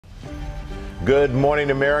Good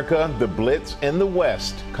morning, America. The Blitz in the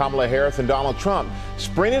West. Kamala Harris and Donald Trump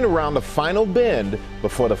sprinting around the final bend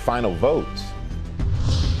before the final votes.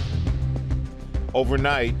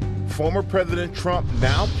 Overnight, former President Trump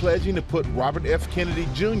now pledging to put Robert F. Kennedy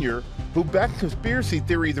Jr., who backed conspiracy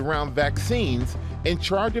theories around vaccines, in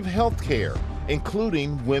charge of health care,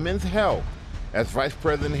 including women's health, as Vice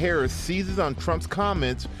President Harris seizes on Trump's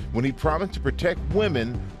comments when he promised to protect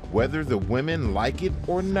women, whether the women like it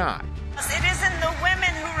or not. It isn't the women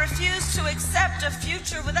who refuse to accept a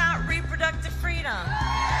future without reproductive freedom.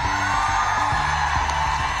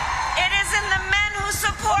 It isn't the men who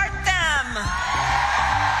support them.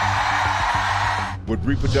 With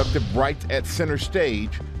reproductive rights at center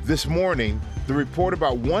stage, this morning, the report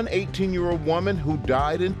about one 18-year-old woman who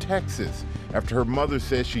died in Texas after her mother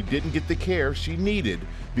says she didn't get the care she needed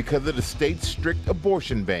because of the state's strict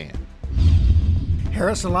abortion ban.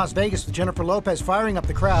 Harris in Las Vegas with Jennifer Lopez firing up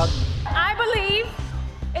the crowd. I believe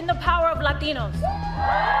in the power of Latinos.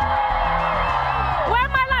 Where are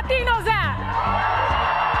my Latinos at?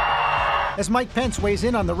 As Mike Pence weighs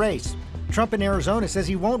in on the race, Trump in Arizona says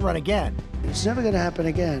he won't run again. It's never going to happen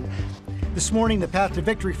again. This morning, the path to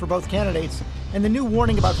victory for both candidates and the new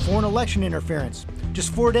warning about foreign election interference.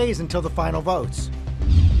 Just 4 days until the final votes.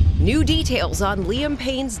 New details on Liam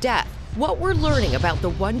Payne's death. What we're learning about the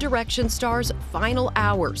One Direction star's final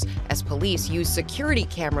hours as police use security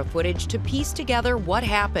camera footage to piece together what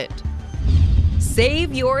happened.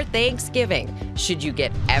 Save your Thanksgiving. Should you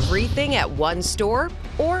get everything at one store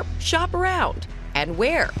or shop around? And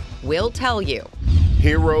where? We'll tell you.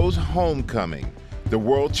 Heroes Homecoming. The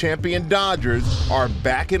world champion Dodgers are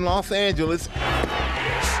back in Los Angeles.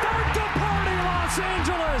 Start the party, Los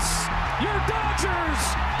Angeles! Your Dodgers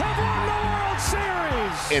have won the World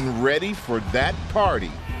Series! And ready for that party.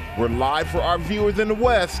 We're live for our viewers in the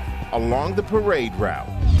West along the parade route.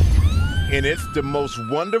 And it's the most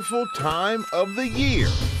wonderful time of the year.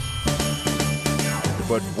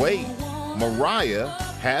 But wait, Mariah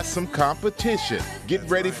has some competition. Get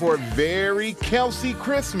ready for a very Kelsey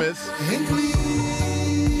Christmas.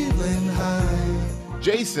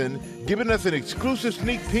 Jason giving us an exclusive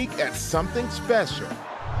sneak peek at something special.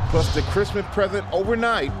 Plus the Christmas present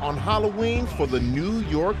overnight on Halloween for the New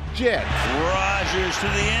York Jets. Rodgers to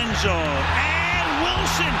the end zone. And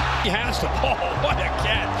Wilson. He has the ball. What a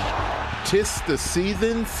catch. 'Tis the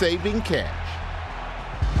season saving cash.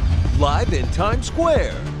 Live in Times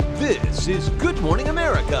Square, this is Good Morning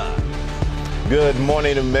America. Good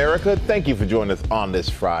morning, America. Thank you for joining us on this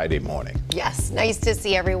Friday morning. Yes, nice to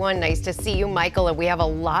see everyone. Nice to see you, Michael. And we have a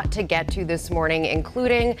lot to get to this morning,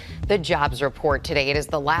 including the jobs report today. It is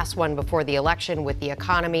the last one before the election, with the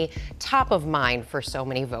economy top of mind for so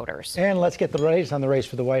many voters. And let's get the latest on the race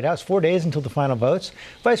for the White House. 4 days until the final votes.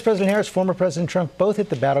 Vice President Harris, former President Trump, both hit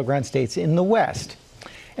the battleground states in the West.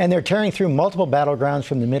 And they're tearing through multiple battlegrounds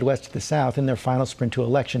from the Midwest to the South in their final sprint to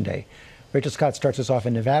Election Day. Rachel Scott starts us off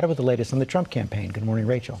in Nevada with the latest on the Trump campaign. Good morning,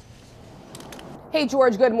 Rachel. Hey,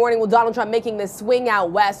 George, good morning. Well, Donald Trump making this swing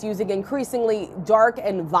out west using increasingly dark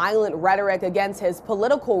and violent rhetoric against his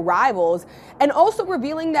political rivals, and also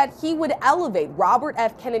revealing that he would elevate Robert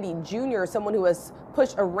F. Kennedy Jr., someone who has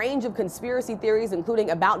pushed a range of conspiracy theories,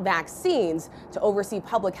 including about vaccines, to oversee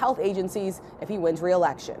public health agencies if he wins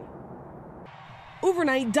re-election.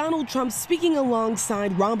 Overnight, Donald Trump speaking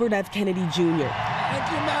alongside Robert F. Kennedy Jr.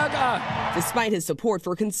 Thank you, MAGA. Despite his support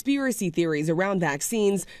for conspiracy theories around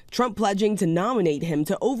vaccines, Trump pledging to nominate him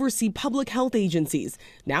to oversee public health agencies,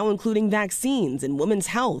 now including vaccines and women's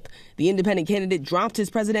health. The independent candidate dropped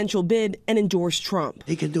his presidential bid and endorsed Trump.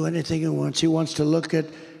 He can do anything he wants. He wants to look at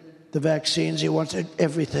the vaccines. He wants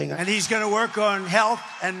everything. And he's going to work on health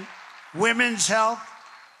and women's health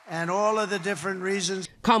and all of the different reasons.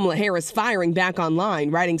 Kamala Harris firing back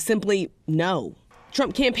online, writing simply no.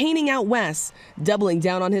 Trump campaigning out west, doubling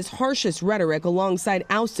down on his harshest rhetoric alongside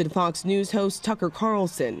ousted Fox News host Tucker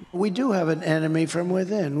Carlson. We do have an enemy from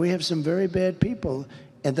within. We have some very bad people,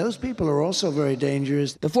 and those people are also very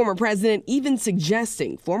dangerous. The former president even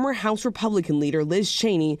suggesting former House Republican leader Liz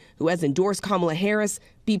Cheney, who has endorsed Kamala Harris,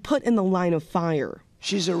 be put in the line of fire.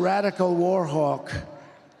 She's a radical war hawk.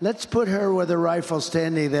 Let's put her with a rifle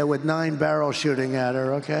standing there with 9 barrels shooting at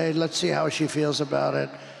her, okay? Let's see how she feels about it.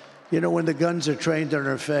 You know, when the guns are trained on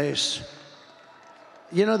her face.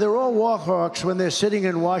 You know, they're all war hawks when they're sitting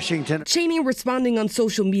in Washington. Cheney responding on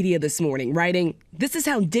social media this morning, writing, "This is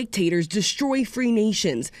how dictators destroy free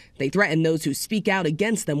nations. They threaten those who speak out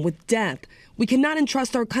against them with death. We cannot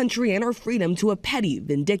entrust our country and our freedom to a petty,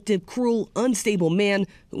 vindictive, cruel, unstable man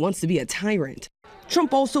who wants to be a tyrant."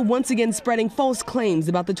 Trump also once again spreading false claims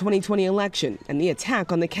about the 2020 election and the attack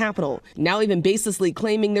on the Capitol, now even baselessly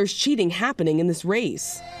claiming there's cheating happening in this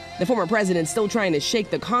race. The former president still trying to shake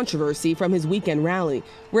the controversy from his weekend rally,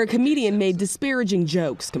 where a comedian made disparaging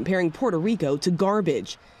jokes comparing Puerto Rico to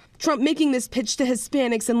garbage. Trump making this pitch to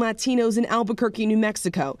Hispanics and Latinos in Albuquerque, New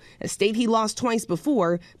Mexico, a state he lost twice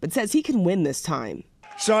before, but says he can win this time.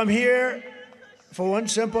 So I'm here for one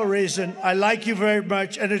simple reason. I like you very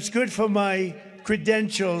much, and it's good for my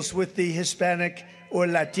credentials with the Hispanic or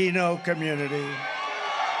Latino community.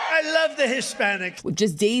 I love the Hispanics. With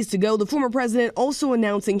just days to go, the former president also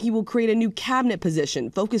announcing he will create a new cabinet position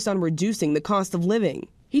focused on reducing the cost of living.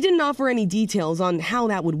 He didn't offer any details on how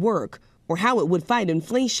that would work or how it would fight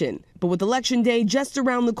inflation. But with Election Day just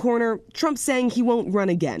around the corner, Trump's saying he won't run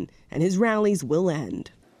again and his rallies will end.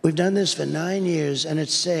 We've done this for 9 years, and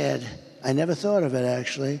it's sad. I never thought of it,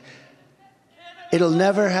 actually. It'll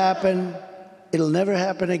never happen. It'll never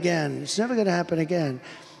happen again. It's never going to happen again.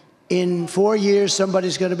 In 4 years,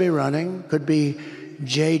 somebody's going to be running. Could be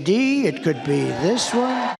JD. It could be this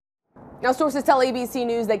one. Now, sources tell ABC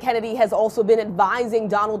News that Kennedy has also been advising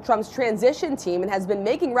Donald Trump's transition team and has been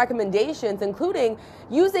making recommendations, including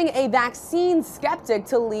using a vaccine skeptic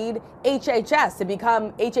to lead HHS, to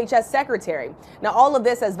become HHS secretary. Now, all of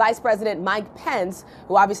this as Vice President Mike Pence,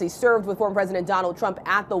 who obviously served with former President Donald Trump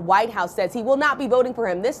at the White House, says he will not be voting for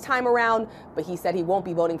him this time around, but he said he won't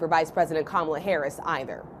be voting for Vice President Kamala Harris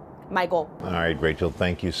either. Michael. All right, Rachel,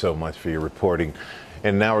 thank you so much for your reporting.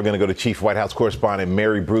 And now we're going to go to Chief White House Correspondent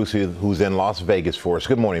Mary Bruce, who's in Las Vegas for us.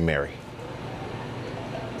 Good morning, Mary.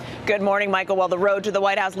 Good morning, Michael. Well, the road to the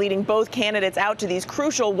White House leading both candidates out to these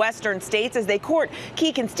crucial western states as they court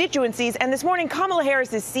key constituencies. And this morning, Kamala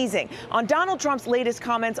Harris is seizing on Donald Trump's latest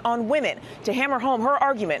comments on women to hammer home her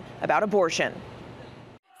argument about abortion.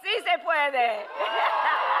 Sí se puede.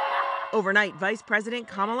 Overnight, Vice President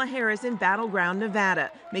Kamala Harris in battleground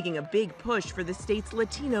Nevada, making a big push for the state's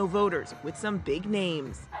Latino voters with some big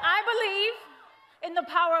names. I believe in the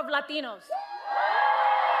power of Latinos.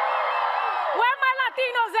 Where my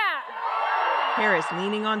Latinos at? Harris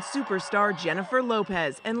leaning on superstar Jennifer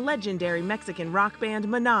Lopez and legendary Mexican rock band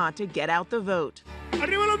Maná to get out the vote.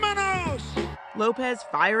 Arriba los manos! Lopez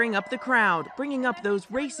firing up the crowd, bringing up those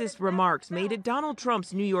racist remarks made at Donald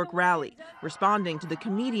Trump's New York rally, responding to the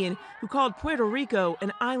comedian who called Puerto Rico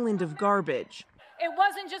an island of garbage. It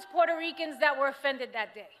wasn't just Puerto Ricans that were offended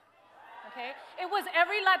that day, okay? It was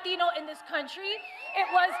every Latino in this country. It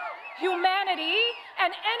was humanity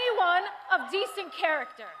and anyone of decent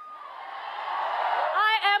character.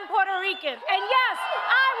 I am Puerto Rican, and yes,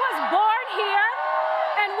 I was born here,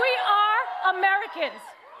 and we are Americans.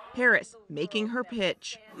 Harris making her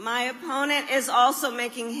pitch. My opponent is also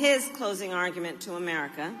making his closing argument to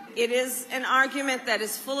America. It is an argument that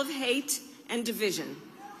is full of hate and division.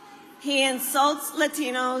 He insults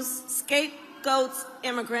Latinos, scapegoats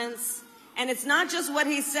immigrants, and it's not just what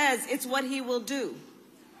he says, it's what he will do.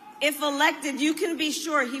 If elected, you can be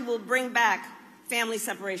sure he will bring back family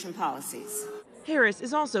separation policies. Harris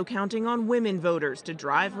is also counting on women voters to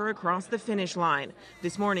drive her across the finish line.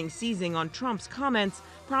 This morning seizing on Trump's comments,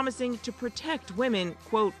 promising to protect women,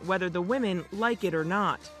 quote, whether the women like it or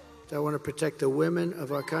not. I want to protect the women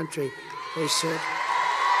of our country, they said.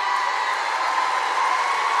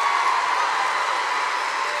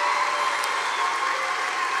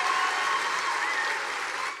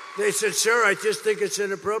 They said, sir, I just think it's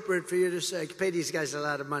inappropriate for you to say, pay these guys a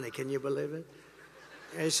lot of money. Can you believe it?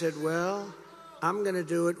 I said, well, I'm going to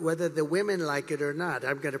do it whether the women like it or not.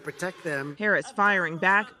 I'm going to protect them. Harris firing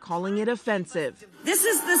back, calling it offensive. This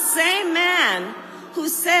is the same man who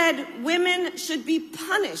said women should be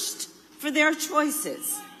punished for their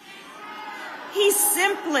choices. He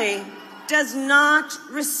simply does not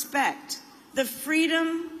respect the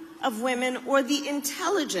freedom of women or the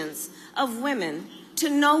intelligence of women to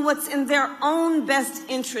know what's in their own best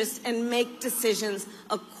interest and make decisions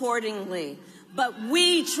accordingly. But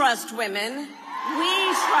we trust women.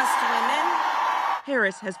 We trust women.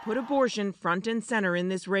 Harris has put abortion front and center in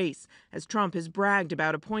this race, as Trump has bragged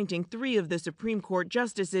about appointing 3 of the Supreme Court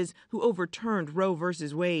justices who overturned Roe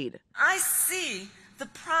v. Wade. I see the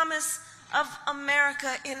promise of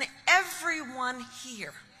America in everyone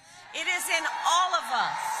here. It is in all of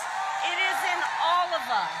us. It is in all of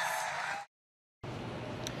us.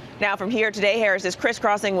 Now from here today, Harris is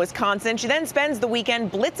crisscrossing Wisconsin. She then spends the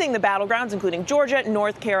weekend blitzing the battlegrounds, including Georgia,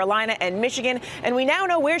 North Carolina, and Michigan. And we now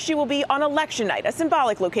know where she will be on election night, a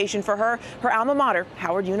symbolic location for her alma mater,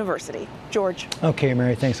 Howard University. George. Okay,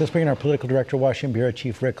 Mary, thanks. Let's bring in our political director, Washington Bureau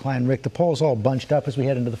Chief Rick Klein. Rick, the polls all bunched up as we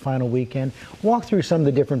head into the final weekend. Walk through some of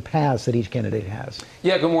the different paths that each candidate has.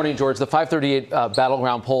 Yeah, good morning, George. The 538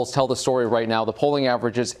 battleground polls tell the story right now. The polling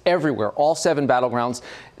averages everywhere, all 7 battlegrounds.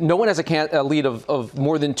 No one has a lead of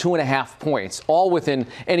more than 2.5 points, all within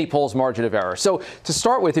any poll's margin of error. So to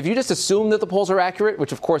start with, if you just assume that the polls are accurate,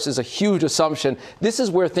 which of course is a huge assumption, this is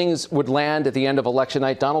where things would land at the end of election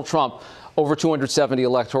night. Donald Trump, over 270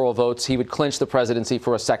 electoral votes. He would clinch the presidency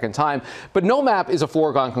for a second time. But no map is a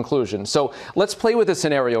foregone conclusion. So let's play with a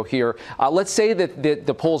scenario here. Let's say that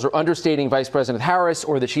the polls are understating Vice President Harris,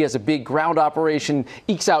 or that she has a big ground operation,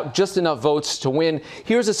 ekes out just enough votes to win.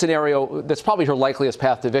 Here's a scenario that's probably her likeliest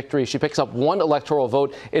path to victory. She picks up 1 electoral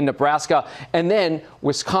vote in Nebraska, and then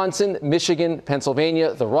Wisconsin, Michigan,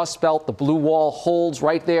 Pennsylvania, the Rust Belt, the Blue Wall holds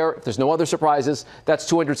right there. If there's no other surprises, that's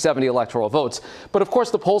 270 electoral votes. But of course,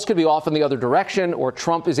 the polls could be off in the other direction, or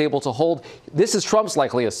Trump is able to hold. This is Trump's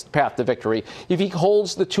likeliest path to victory. If he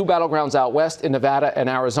holds the 2 battlegrounds out west in Nevada and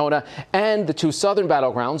Arizona, and the 2 southern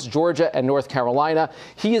battlegrounds, Georgia and North Carolina,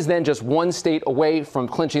 he is then just 1 state away from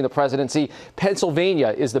clinching the presidency.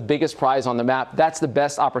 Pennsylvania is the biggest prize on the map. That's the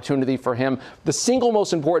best opportunity for him. The single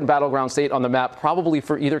most important battleground state on the map, probably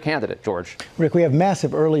for either candidate, George. Rick, we have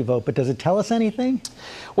massive early vote, but does it tell us anything?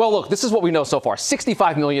 Well, look, this is what we know so far.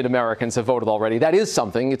 65 million Americans have voted already. That is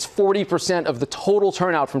something. It's 40% of the total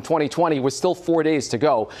turnout from 2020, with still 4 days to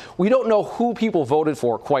go. We don't know who people voted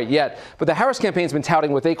for quite yet, but the Harris campaign's been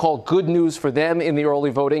touting what they call good news for them in the early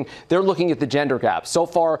voting. They're looking at the gender gap. So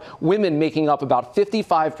far, women making up about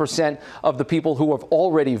 55% of the people who have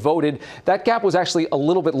already voted. That gap was actually a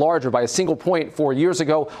little bit larger by a single point 4 years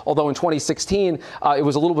ago, although in 2016, it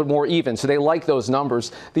was a little bit more even. So they like those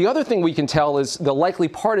numbers. The other thing we can tell is the likely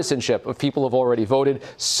partisanship of people who have already voted.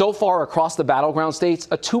 So far across the battleground states,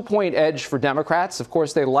 a 2-point edge for Democrats. Of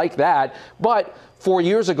course, they like that. But 4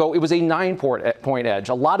 years ago, it was a 9-point edge.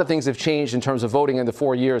 A lot of things have changed in terms of voting in the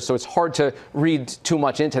 4 years, so it's hard to read too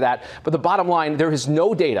much into that. But the bottom line, there is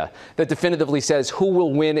no data that definitively says who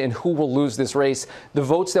will win and who will lose this race. The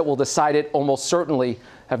votes that will decide it almost certainly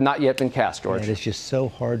have not yet been cast, George. It is just so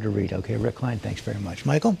hard to read. Okay, Rick Klein, thanks very much.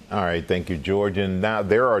 Michael? All right, thank you, George. And now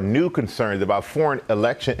there are new concerns about foreign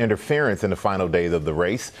election interference in the final days of the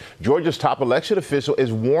race. Georgia's top election official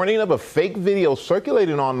is warning of a fake video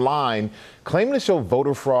circulating online claiming to show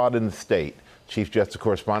voter fraud in the state. Chief Justice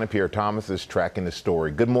Correspondent Pierre Thomas is tracking the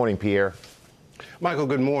story. Good morning, Pierre. Michael,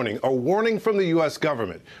 good morning. A warning from the U.S.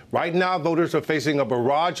 government. Right now, voters are facing a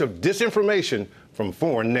barrage of disinformation from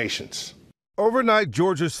foreign nations. Overnight,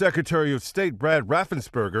 Georgia's Secretary of State Brad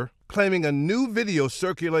Raffensperger claiming a new video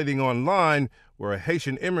circulating online where a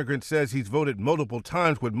Haitian immigrant says he's voted multiple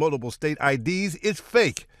times with multiple state IDs is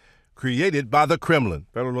fake, created by the Kremlin.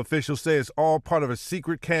 Federal officials say it's all part of a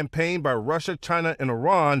secret campaign by Russia, China, and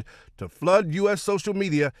Iran to flood U.S. social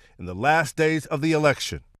media in the last days of the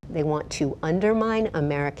election. They want to undermine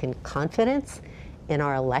American confidence in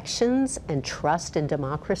our elections and trust in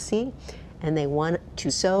democracy. And they want to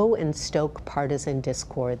sow and stoke partisan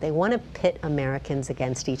discord. They want to pit Americans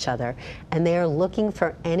against each other. And they are looking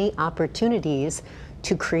for any opportunities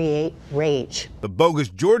to create rage. The bogus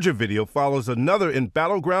Georgia video follows another in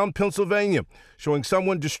battleground Pennsylvania, showing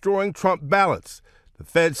someone destroying Trump ballots. The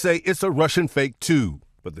feds say it's a Russian fake too.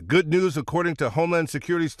 But the good news, according to Homeland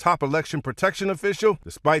Security's top election protection official,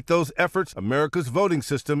 despite those efforts, America's voting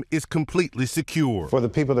system is completely secure. For the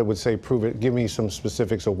people that would say, prove it, give me some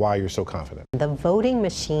specifics of why you're so confident. The voting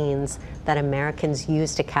machines that Americans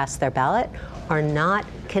use to cast their ballot are not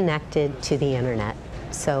connected to the internet.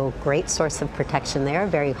 So great source of protection there.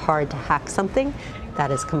 Very hard to hack something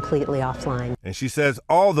that is completely offline. And she says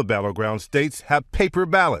all the battleground states have paper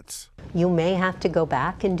ballots. You may have to go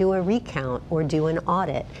back and do a recount or do an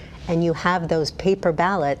audit. And you have those paper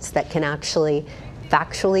ballots that can actually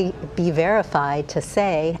factually be verified to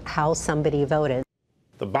say how somebody voted.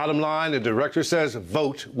 The bottom line, the director says,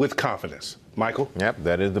 vote with confidence. Michael? Yep,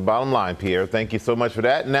 that is the bottom line, Pierre. Thank you so much for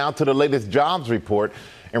that. Now to the latest jobs report.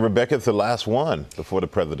 And Rebecca, it's the last one before the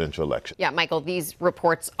presidential election. Yeah, Michael, these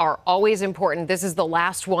reports are always important. This is the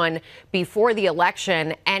last one before the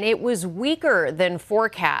election, and it was weaker than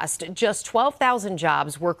forecast. Just 12,000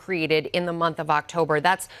 jobs were created in the month of October.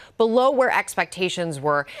 That's below where expectations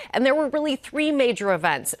were. And there were really 3 major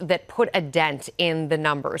events that put a dent in the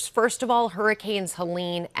numbers. First of all, Hurricanes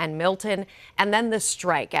Helene and Milton, and then the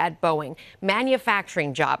strike at Boeing.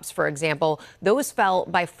 Manufacturing jobs, for example, those fell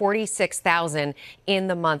by 46,000 in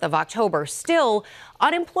the month of October. Still,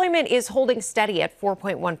 unemployment is holding steady at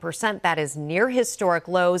 4.1%. That is near historic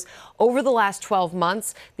lows. Over the last 12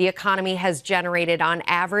 months, the economy has generated on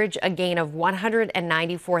average a gain of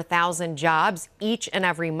 194,000 jobs each and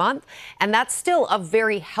every month. And that's still a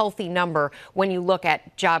very healthy number when you look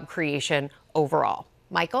at job creation overall.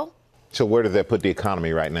 Michael? So where does that put the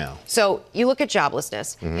economy right now? So you look at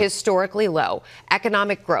joblessness, historically low.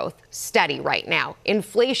 Economic growth, steady right now.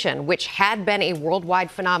 Inflation, which had been a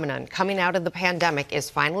worldwide phenomenon coming out of the pandemic, is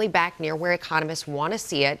finally back near where economists want to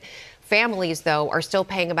see it. Families, though, are still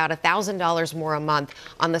paying about $1,000 more a month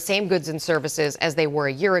on the same goods and services as they were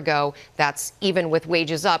a year ago. That's even with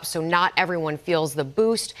wages up, so not everyone feels the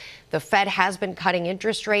boost. The Fed has been cutting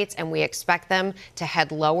interest rates, and we expect them to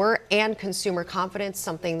head lower. And consumer confidence,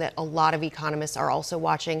 something that a lot of economists are also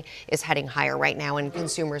watching, is heading higher right now, and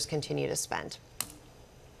consumers continue to spend.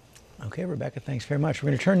 Okay, Rebecca, thanks very much. We're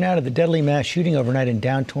going to turn now to the deadly mass shooting overnight in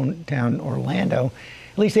downtown Orlando.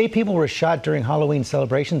 At least 8 people were shot during Halloween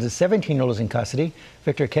celebrations. A 17-year-old is in custody.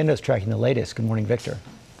 Victor Oquendo is tracking the latest. Good morning, Victor.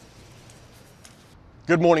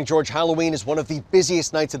 Good morning, George. Halloween is one of the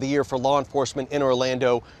busiest nights of the year for law enforcement in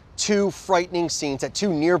Orlando. 2 frightening scenes at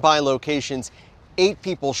 2 nearby locations. 8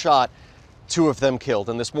 people shot, 2 of them killed.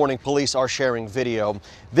 And this morning, police are sharing video.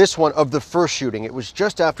 This one of the first shooting. It was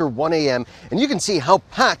just after 1 a.m. and you can see how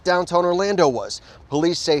packed downtown Orlando was.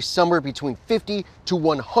 Police say somewhere between 50 to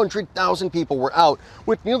 100,000 people were out,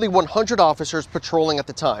 with nearly 100 officers patrolling at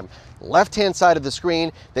the time. Left-hand side of the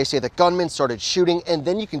screen, they say the gunman started shooting, and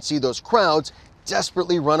then you can see those crowds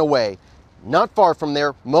desperately run away. Not far from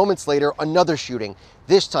there, moments later, another shooting.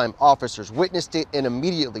 This time, officers witnessed it and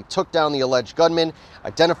immediately took down the alleged gunman.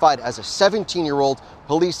 Identified as a 17-year-old,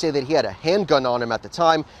 police say that he had a handgun on him at the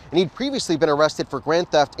time, and he'd previously been arrested for grand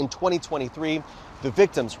theft in 2023. The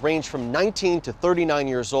victims range from 19 to 39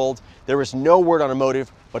 years old. There is no word on a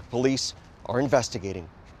motive, but police are investigating.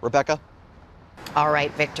 Rebecca? All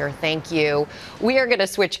right, Victor, thank you. We are going to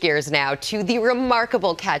switch gears now to the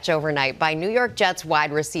remarkable catch overnight by New York Jets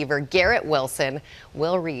wide receiver Garrett Wilson.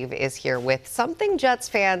 Will Reeve is here with something Jets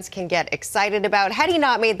fans can get excited about. Had he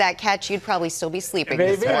not made that catch, you'd probably still be sleeping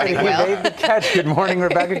this morning, Will. He made the catch. Good morning,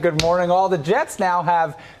 Rebecca. Good morning, all. The Jets now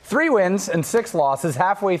have 3 wins and 6 losses.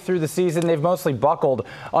 Halfway through the season, they've mostly buckled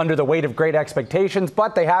under the weight of great expectations,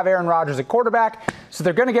 but they have Aaron Rodgers at quarterback, so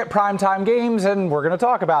they're going to get primetime games, and we're going to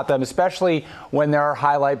talk about them, especially when there are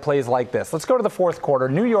highlight plays like this. Let's go to the fourth quarter.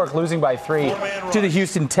 New York losing by 3 to the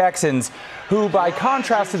Houston Texans, who, by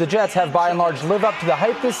contrast to the Jets, have by and large lived up to the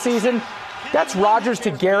hype this season. That's Rodgers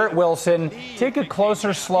to Garrett Wilson. Take a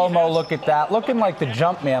closer slow-mo look at that. Looking like the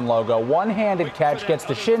Jumpman logo. One-handed catch, gets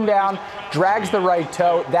the shin down, drags the right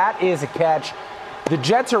toe. That is a catch. The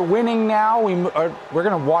Jets are winning now. We're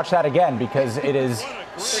going to watch that again because it is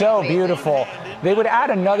so beautiful. They would add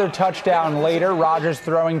another touchdown later. Rodgers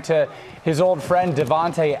throwing to his old friend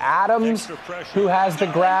Devontae Adams, who has the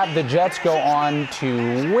grab. The Jets go on to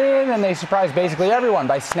win, and they surprise basically everyone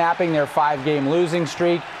by snapping their 5-game losing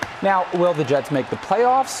streak. Now, will the Jets make the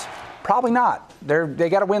playoffs? Probably not. They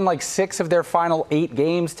got to win like 6 of their final 8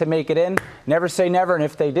 games to make it in. Never say never, and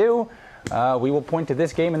if they do, we will point to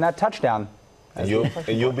this game and that touchdown. And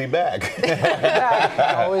you'll be back.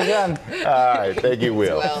 Always done. All right, thank you,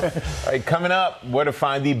 Will. All right, coming up, where to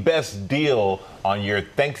find the best deal on your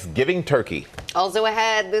Thanksgiving turkey. Also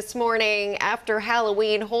ahead this morning, after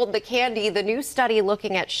Halloween, hold the candy, the new study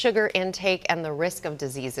looking at sugar intake and the risk of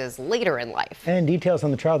diseases later in life. And details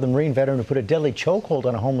on the trial of the Marine veteran who put a deadly chokehold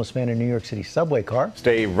on a homeless man in a New York City subway car.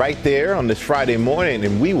 Stay right there on this Friday morning,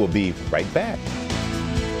 and we will be right back.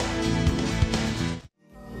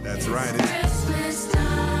 That's right.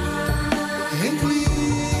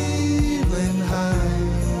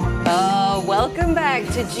 Welcome back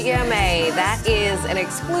to GMA. That is an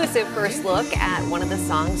exclusive first look at one of the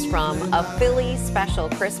songs from A Philly Special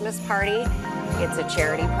Christmas Party. It's a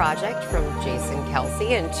charity project from Jason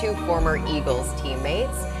Kelsey and 2 former Eagles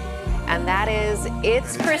teammates. And that is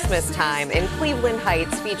It's Christmas Time in Cleveland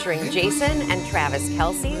Heights, featuring Jason and Travis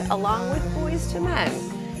Kelsey along with Boyz II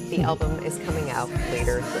Men. The album is coming out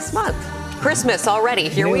later this month. Christmas already.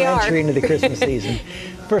 Here we are. New entry into the Christmas season.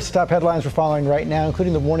 First top headlines we're following right now,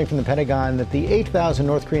 including the warning from the Pentagon that the 8,000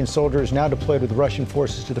 North Korean soldiers now deployed with Russian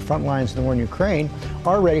forces to the front lines in the war in Ukraine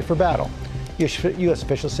are ready for battle. U.S.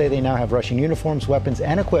 officials say they now have Russian uniforms, weapons,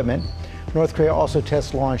 and equipment. North Korea also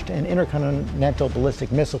test-launched an intercontinental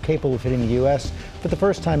ballistic missile capable of hitting the U.S. for the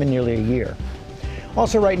first time in nearly a year.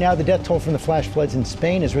 Also right now, the death toll from the flash floods in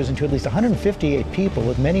Spain has risen to at least 158 people,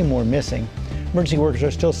 with many more missing. Emergency workers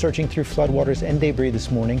are still searching through floodwaters and debris this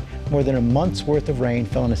morning. More than a month's worth of rain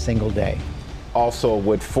fell in a single day. Also,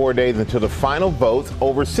 with 4 days until the final votes,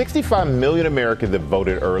 over 65 million Americans have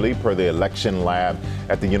voted early per the election lab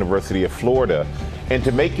at the University of Florida. And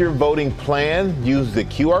to make your voting plan, use the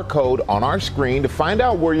QR code on our screen to find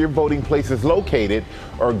out where your voting place is located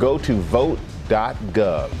or go to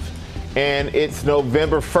vote.gov. And it's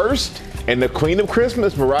November 1st, and the Queen of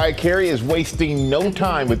Christmas, Mariah Carey, is wasting no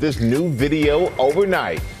time with this new video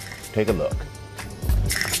overnight. Take a look.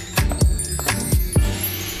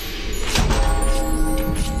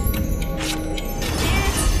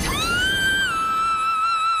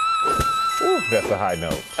 Ooh, that's a high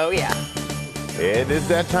note. Oh, yeah. It is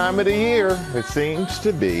that time of the year. It seems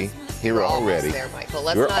to be here already. There, Michael.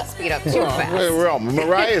 Let's not speed up too fast.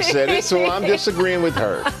 Mariah said it, so I'm disagreeing with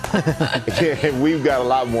her. We've got a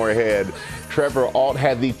lot more ahead. Trevor Alt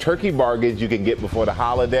had the turkey bargains you can get before the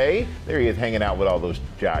holiday. There he is hanging out with all those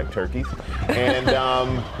jive turkeys. And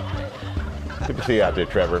good to see you out there,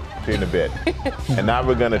 Trevor. See you in a bit. And now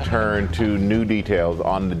we're going to turn to new details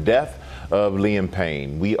on the death of Liam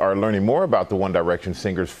Payne. We are learning more about the One Direction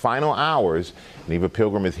singer's final hours, and Eva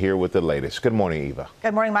Pilgrim is here with the latest. Good morning, Eva.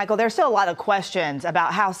 Good morning, Michael. There's still a lot of questions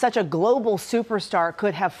about how such a global superstar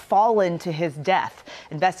could have fallen to his death.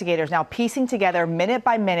 Investigators now piecing together minute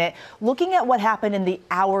by minute, looking at what happened in the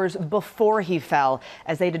hours before he fell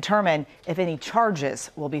as they determine if any charges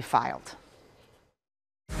will be filed.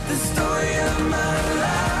 The story of my life.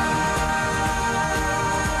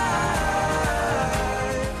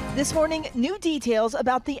 This morning, new details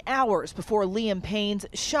about the hours before Liam Payne's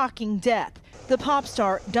shocking death. The pop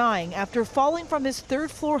star dying after falling from his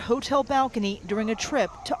third-floor hotel balcony during a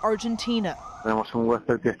trip to Argentina. Tenemos un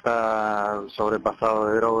huésped que está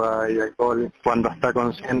sobrepasado de droga y alcohol. Cuando está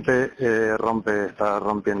consciente, está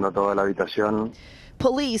rompiendo toda la habitación.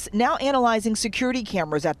 Police now analyzing security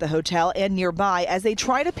cameras at the hotel and nearby as they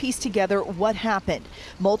try to piece together what happened.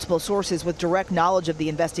 Multiple sources with direct knowledge of the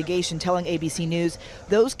investigation telling ABC News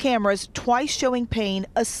those cameras twice showing Payne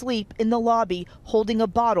asleep in the lobby holding a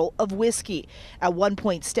bottle of whiskey. At one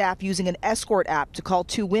point, staff using an escort app to call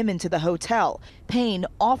two women to the hotel. Payne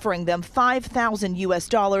offering them $5,000 US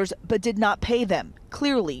but did not pay them,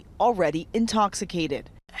 clearly already intoxicated.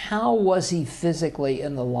 How was he physically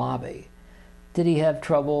in the lobby? Did he have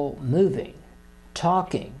trouble moving,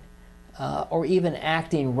 talking, or even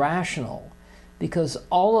acting rational? Because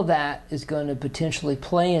all of that is going to potentially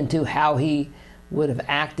play into how he would have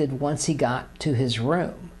acted once he got to his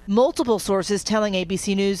room. Multiple sources telling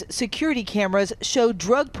ABC News security cameras showed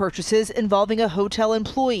drug purchases involving a hotel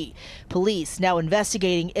employee. Police now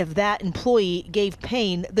investigating if that employee gave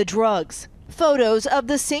Payne the drugs. Photos of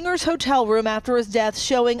the singer's hotel room after his death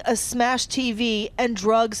showing a smashed TV and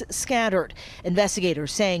drugs scattered.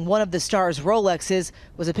 Investigators saying one of the star's Rolexes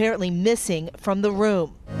was apparently missing from the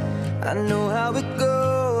room. I know how it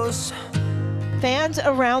goes. Fans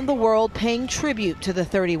around the world paying tribute to the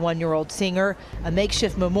 31-year-old singer, a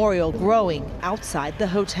makeshift memorial growing outside the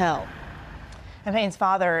hotel. And Payne's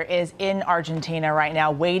father is in Argentina right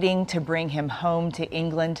now, waiting to bring him home to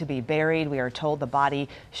England to be buried. We are told the body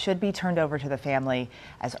should be turned over to the family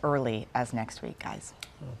as early as next week, guys.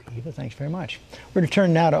 Okay, Eva, thanks very much. We're going to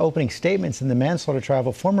turn now to opening statements in the manslaughter trial of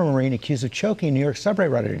a former Marine accused of choking a New York subway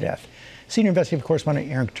rider to death. Senior investigative correspondent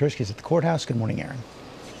Aaron Katursky is at the courthouse. Good morning, Aaron.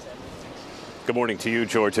 Good morning to you,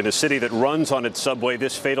 George. In a city that runs on its subway,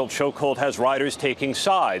 this fatal chokehold has riders taking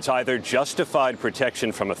sides, either justified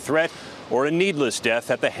protection from a threat or a needless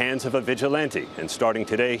death at the hands of a vigilante. And starting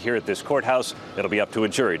today here at this courthouse, it'll be up to a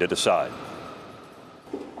jury to decide.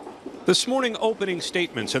 This morning, opening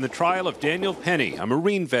statements in the trial of Daniel Penny, a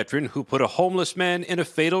Marine veteran who put a homeless man in a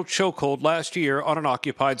fatal chokehold last year on an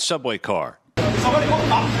occupied subway car.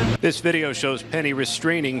 This video shows Penny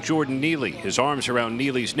restraining Jordan Neely, his arms around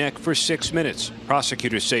Neely's neck for 6 minutes.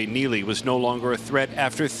 Prosecutors say Neely was no longer a threat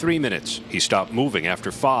after 3 minutes. He stopped moving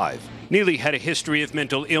after 5. Neely had a history of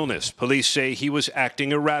mental illness. Police say he was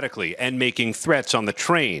acting erratically and making threats on the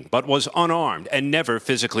train, but was unarmed and never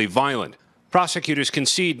physically violent. Prosecutors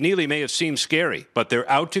concede Neely may have seemed scary, but they're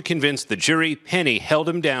out to convince the jury Penny held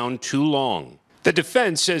him down too long. The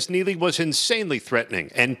defense says Neely was insanely threatening,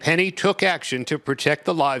 and Penny took action to protect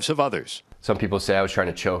the lives of others. Some people say I was trying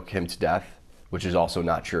to choke him to death, which is also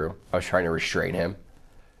not true. I was trying to restrain him.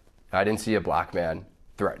 I didn't see a black man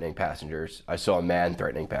threatening passengers. I saw a man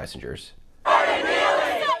threatening passengers.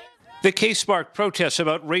 The case sparked protests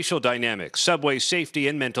about racial dynamics, subway safety,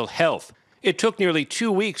 and mental health. It took nearly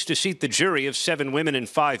 2 weeks to seat the jury of 7 women and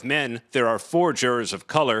 5 men. There are 4 jurors of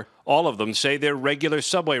color. All of them say they're regular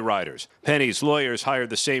subway riders. Penny's lawyers hired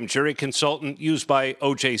the same jury consultant used by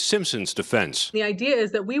O.J. Simpson's defense. The idea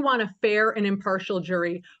is that we want a fair and impartial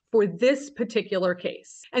jury for this particular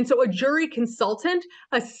case. And so a jury consultant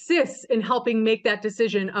assists in helping make that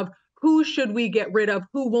decision of who should we get rid of,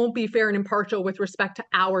 who won't be fair and impartial with respect to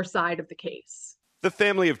our side of the case. The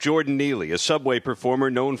family of Jordan Neely, a Subway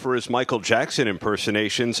performer known for his Michael Jackson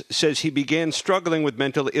impersonations, says he began struggling with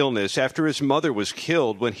mental illness after his mother was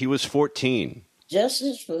killed when he was 14.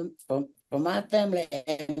 Justice for my family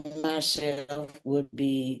and myself would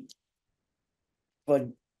be for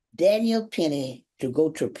Daniel Penny to go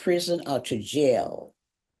to prison or to jail.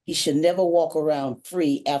 He should never walk around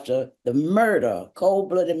free after the murder,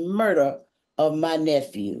 cold-blooded murder of my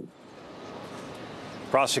nephew.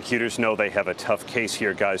 Prosecutors know they have a tough case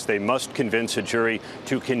here, guys. They must convince a jury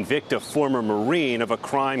to convict a former Marine of a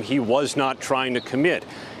crime he was not trying to commit.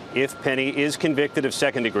 If Penny is convicted of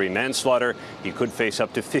second-degree manslaughter, he could face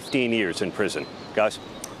up to 15 years in prison. Guys?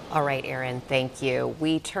 All right, Aaron, thank you.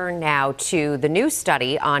 We turn now to the new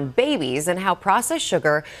study on babies and how processed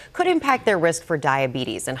sugar could impact their risk for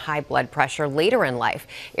diabetes and high blood pressure later in life.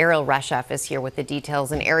 Erielle Reshef is here with the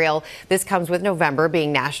details. And Erielle, this comes with November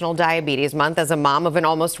being National Diabetes Month. As a mom of an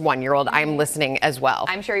almost one-year-old, I'm listening as well.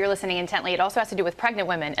 I'm sure you're listening intently. It also has to do with pregnant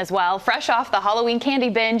women as well. Fresh off the Halloween candy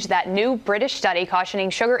binge, that new British study cautioning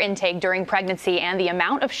sugar intake during pregnancy and the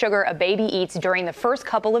amount of sugar a baby eats during the first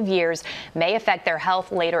couple of years may affect their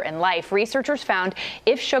health later in life. Researchers found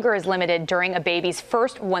if sugar is limited during a baby's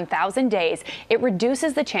first 1,000 days, it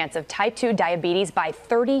reduces the chance of type 2 diabetes by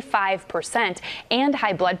 35% and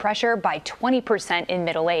high blood pressure by 20% in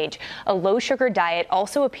middle age. A low sugar diet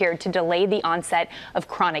also appeared to delay the onset of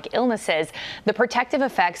chronic illnesses. The protective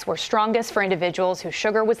effects were strongest for individuals whose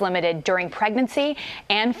sugar was limited during pregnancy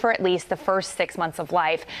and for at least the first 6 months of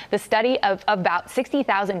life. The study of about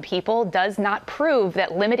 60,000 people does not prove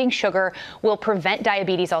that limiting sugar will prevent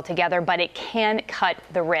diabetes altogether, but it can cut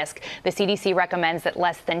the risk. The CDC recommends that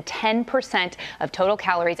less than 10% of total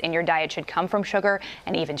calories in your diet should come from sugar,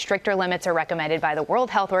 and even stricter limits are recommended by the World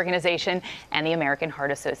Health Organization and the American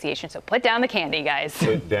Heart Association. So put down the candy, guys.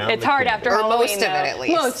 It's hard after Halloween. Most of it, at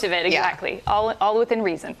least. Most of it, exactly. Yeah. All within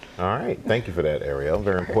reason. All right. Thank you for that, Erielle.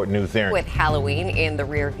 Very important news there. With Halloween in the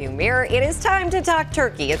rearview mirror, it is time to talk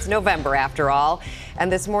turkey. It's November after all. And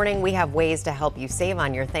this morning we have ways to help you save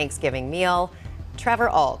on your Thanksgiving meal. Trevor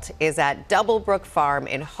Alt is at Doublebrook Farm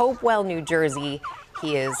in Hopewell, New Jersey.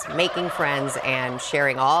 He is making friends and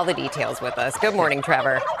sharing all the details with us. Good morning,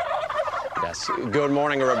 Trevor. Yes. Good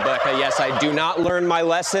morning, Rebecca. Yes, I do not learn my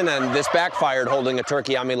lesson, and this backfired holding a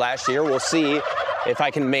turkey on me last year. We'll see if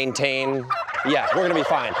I can maintain. Yeah, we're going to be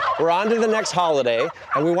fine. We're on to the next holiday,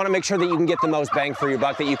 and we want to make sure that you can get the most bang for your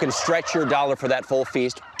buck, that you can stretch your dollar for that full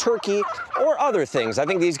feast, turkey or other things. I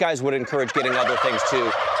think these guys would encourage getting other things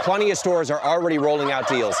too. Plenty of stores are already rolling out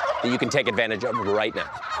deals that you can take advantage of right now.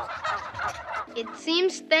 It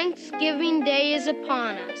seems Thanksgiving Day is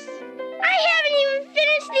upon us. I haven't even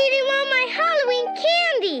finished eating all my Halloween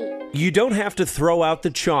candy. You don't have to throw out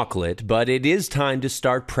the chocolate, but it is time to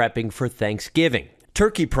start prepping for Thanksgiving.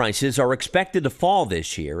 Turkey prices are expected to fall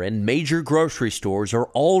this year, and major grocery stores are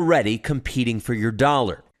already competing for your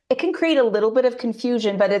dollar. It can create a little bit of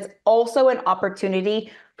confusion, but it's also an opportunity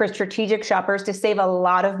for strategic shoppers to save a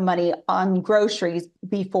lot of money on groceries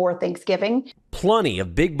before Thanksgiving. Plenty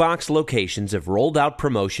of big box locations have rolled out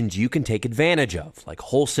promotions you can take advantage of, like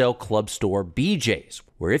wholesale club store BJ's,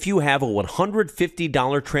 where if you have a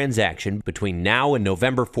 $150 transaction between now and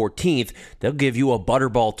November 14th, they'll give you a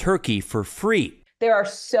Butterball turkey for free. There are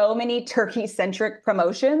so many turkey-centric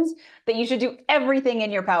promotions that you should do everything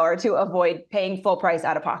in your power to avoid paying full price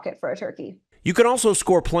out of pocket for a turkey. You can also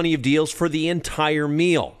score plenty of deals for the entire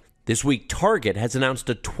meal. This week, Target has announced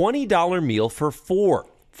a $20 meal for four,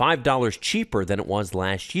 $5 cheaper than it was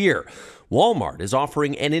last year. Walmart is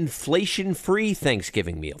offering an inflation-free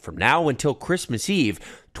Thanksgiving meal from now until Christmas Eve,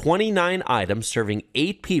 29 items serving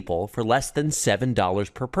 8 people for less than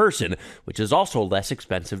 $7 per person, which is also less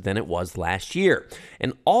expensive than it was last year.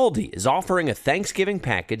 And Aldi is offering a Thanksgiving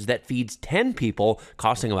package that feeds 10 people,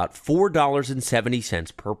 costing about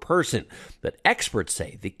 $4.70 per person. But experts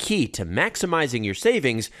say the key to maximizing your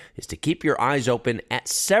savings is to keep your eyes open at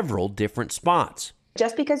several different spots.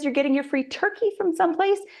 Just because you're getting your free turkey from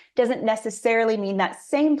someplace doesn't necessarily mean that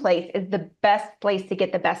same place is the best place to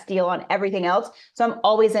get the best deal on everything else. So I'm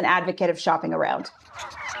always an advocate of shopping around.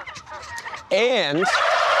 And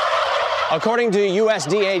According to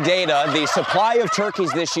USDA data, the supply of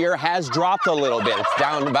turkeys this year has dropped a little bit. It's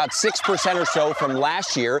down about 6% or so from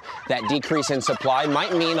last year. That decrease in supply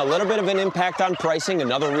might mean a little bit of an impact on pricing,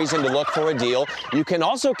 another reason to look for a deal. You can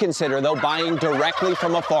also consider, though, buying directly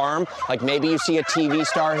from a farm, like maybe you see a TV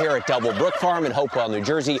star here at Double Brook Farm in Hopewell, New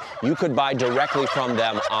Jersey. You could buy directly from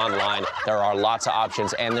them online. There are lots of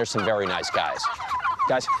options, and there's some very nice guys.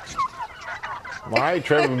 Guys? All right,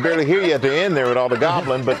 Trevor, we barely hear you at the end there with all the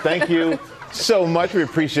gobbling, but thank you so much. We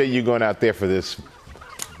appreciate you going out there for this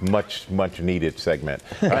much needed segment.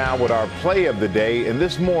 Now with our play of the day, and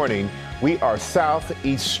this morning we are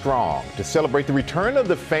Southeast strong to celebrate the return of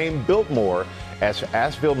the famed Biltmore as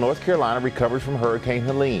Asheville, North Carolina recovers from Hurricane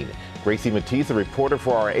Helene. Gracie Matisse, a reporter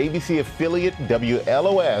for our ABC affiliate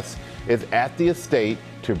WLOS, is at the estate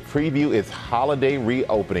to preview its holiday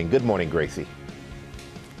reopening. Good morning, Gracie.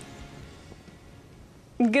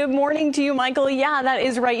 Good morning to you, Michael. Yeah, that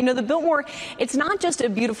is right. You know, the Biltmore, it's not just a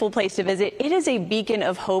beautiful place to visit. It is a beacon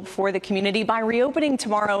of hope for the community. By reopening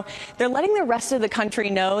tomorrow, they're letting the rest of the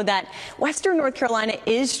country know that Western North Carolina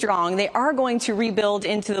is strong. They are going to rebuild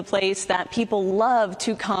into the place that people love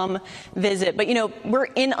to come visit. But, you know, we're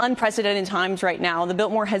in unprecedented times right now. The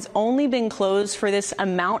Biltmore has only been closed for this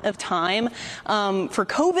amount of time for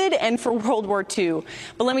COVID and for World War II.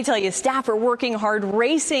 But let me tell you, staff are working hard,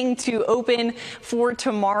 racing to open for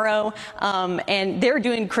tomorrow, and they're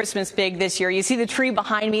doing Christmas big this year. You see the tree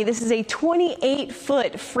behind me. This is a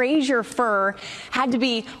 28-foot Fraser fir, had to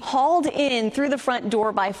be hauled in through the front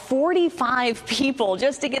door by 45 people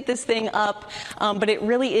just to get this thing up, but it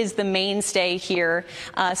really is the mainstay here.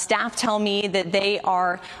 Staff tell me that they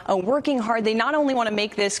are working hard. They not only want to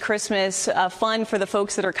make this Christmas fun for the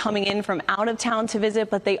folks that are coming in from out of town to visit,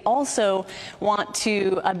 but they also want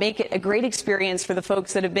to make it a great experience for the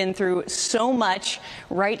folks that have been through so much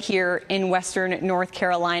right here in Western North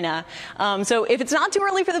Carolina. So if it's not too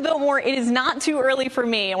early for the Biltmore, it is not too early for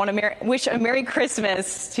me. I want to wish a Merry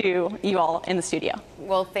Christmas to you all in the studio.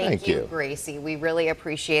 Well, thank you, Gracie. We really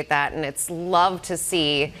appreciate that, and it's love to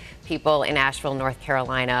see people in Asheville, North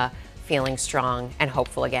Carolina feeling strong and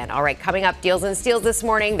hopeful again. All right, coming up, Deals and Steals this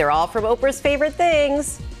morning. They're all from Oprah's favorite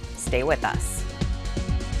things. Stay with us.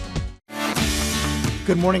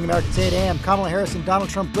 Good morning, America. It's 8 a.m. Kamala Harris and Donald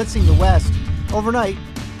Trump blitzing the West. Overnight,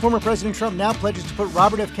 former President Trump now pledges to put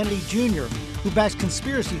Robert F. Kennedy Jr., who backs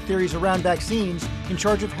conspiracy theories around vaccines, in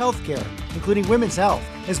charge of health care, including women's health,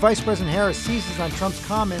 as Vice President Harris seizes on Trump's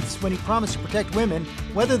comments when he promised to protect women,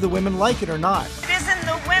 whether the women like it or not. It isn't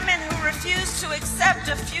the women who refuse to accept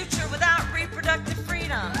a future without reproductive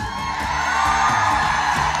freedom.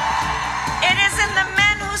 It isn't the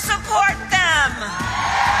men who support them.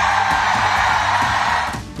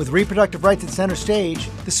 With reproductive rights at center stage,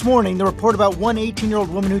 this morning the report about one 18-year-old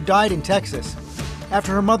woman who died in Texas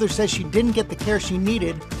after her mother says she didn't get the care she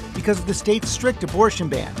needed because of the state's strict abortion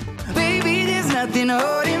ban. Baby, there's nothing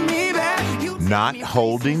holding me back. Not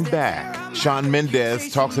holding back. Shawn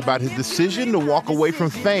Mendes talks about his decision to walk away from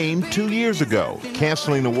fame 2 years ago,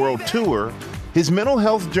 canceling the world tour, his mental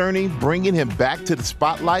health journey bringing him back to the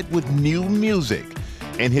spotlight with new music,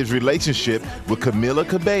 and his relationship with Camila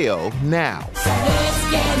Cabello now.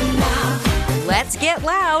 Let's get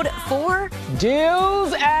loud for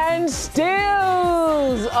Deals and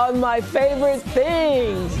Steals on my favorite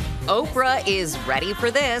things. Oprah is ready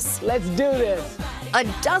for this. Let's do this. A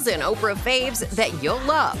dozen Oprah faves that you'll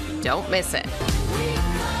love. Don't miss it.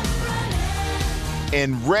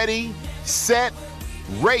 And ready, set,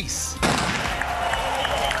 race.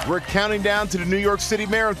 We're counting down to the New York City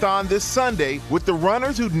Marathon this Sunday with the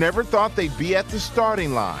runners who never thought they'd be at the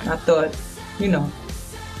starting line. I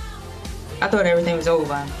thought everything was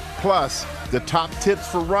over. Plus, the top tips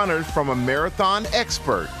for runners from a marathon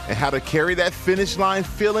expert and how to carry that finish line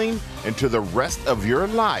feeling into the rest of your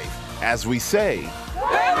life. As we say,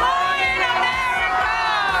 Good morning,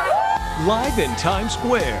 America! Live in Times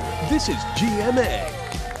Square, this is GMA.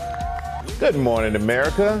 Good morning,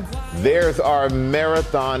 America. There's our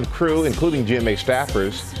marathon crew, including GMA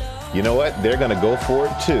staffers. You know what? They're going to go for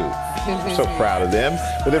it, too. So proud of them.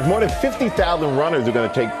 But there's more than 50,000 runners who are going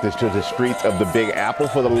to take this to the streets of the Big Apple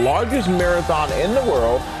for the largest marathon in the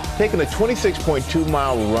world, taking a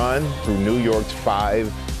 26.2-mile run through New York's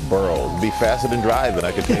 5 boroughs. It'll be faster than driving,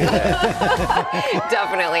 I can tell you that.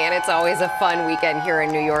 Definitely, and it's always a fun weekend here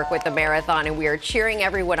in New York with the marathon, and we are cheering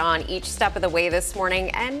everyone on each step of the way this morning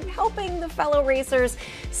and helping the fellow racers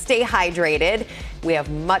stay hydrated. We have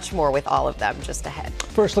much more with all of them just ahead.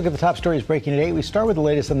 First, look at the top stories breaking at 8. We start with the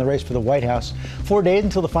latest on the race for the White House. 4 days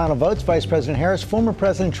until the final votes. Vice President Harris, former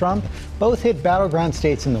President Trump, both hit battleground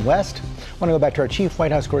states in the West. I want to go back to our chief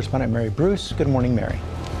White House correspondent, Mary Bruce. Good morning, Mary.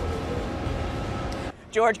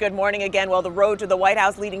 George, good morning again. Well, the road to the White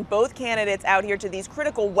House leading both candidates out here to these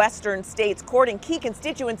critical western states, courting key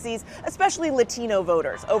constituencies, especially Latino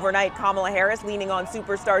voters. Overnight, Kamala Harris leaning on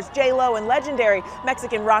superstars J-Lo and legendary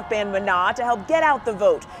Mexican rock band Maná to help get out the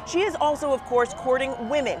vote. She is also, of course, courting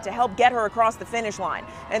women to help get her across the finish line.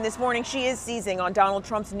 And this morning, she is seizing on Donald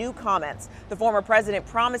Trump's new comments. The former president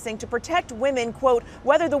promising to protect women, quote,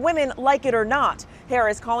 whether the women like it or not.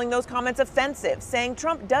 Harris calling those comments offensive, saying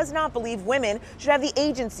Trump does not believe women should have the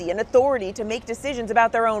agency and authority to make decisions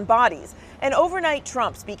about their own bodies. And overnight,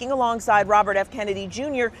 Trump speaking alongside Robert F. Kennedy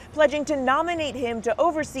Jr., pledging to nominate him to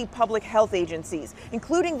oversee public health agencies,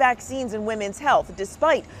 including vaccines and women's health,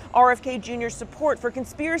 despite RFK Jr.'s support for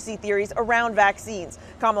conspiracy theories around vaccines.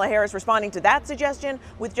 Kamala Harris responding to that suggestion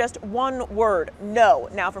with just one word, no.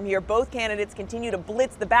 Now from here, both candidates continue to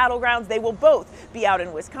blitz the battlegrounds. They will both be out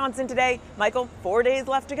in Wisconsin today. Michael, 4 days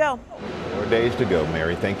left to go. 4 days to go,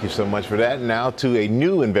 Mary. Thank you so much for that. Now to a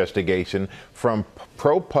new investigation from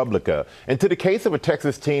ProPublica into the case of a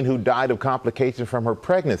Texas teen who died of complications from her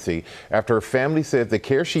pregnancy after her family said the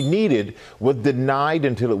care she needed was denied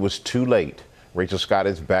until it was too late. Rachel Scott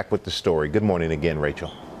is back with the story. Good morning again,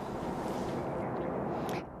 Rachel.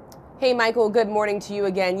 Hey, Michael, good morning to you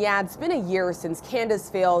again. Yeah, it's been a year since Candace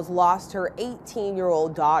Fales lost her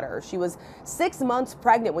 18-year-old daughter. She was 6 months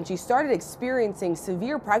pregnant when she started experiencing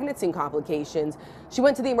severe pregnancy complications. She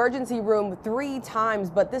went to the emergency room 3 times,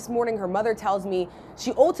 but this morning her mother tells me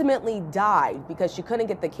she ultimately died because she couldn't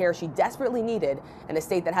get the care she desperately needed in a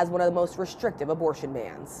state that has one of the most restrictive abortion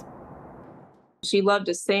bans. She loved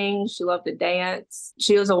to sing. She loved to dance.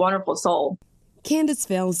 She was a wonderful soul. Candace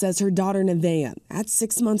Fales says her daughter Nevaeh, at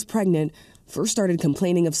 6 months pregnant, first started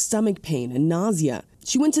complaining of stomach pain and nausea.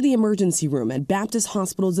 She went to the emergency room at Baptist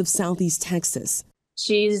Hospitals of Southeast Texas.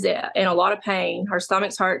 She's in a lot of pain. Her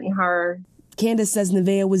stomach's hurting her. Candace says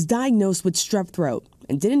Nevaeh was diagnosed with strep throat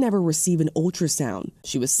and didn't ever receive an ultrasound.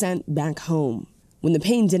 She was sent back home. When the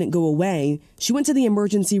pain didn't go away, she went to the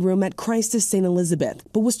emergency room at Christus St. Elizabeth,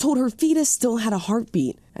 but was told her fetus still had a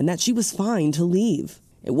heartbeat and that she was fine to leave.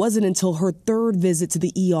 It wasn't until her 3rd visit to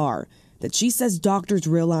the ER that she says doctors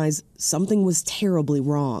realized something was terribly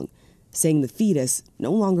wrong, saying the fetus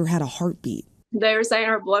no longer had a heartbeat. They were saying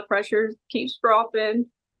her blood pressure keeps dropping.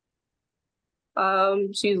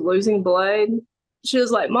 She's losing blood. She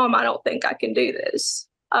was like, Mom, I don't think I can do this.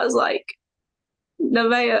 I was like,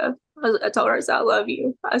 Nevaeh, I told her, I said, I love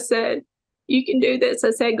you. I said, you can do this.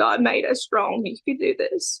 I said, God made us strong. You can do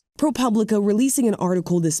this. ProPublica releasing an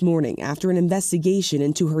article this morning after an investigation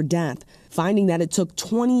into her death, finding that it took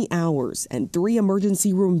 20 hours and 3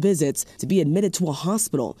 emergency room visits to be admitted to a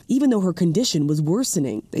hospital, even though her condition was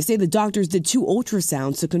worsening. They say the doctors did 2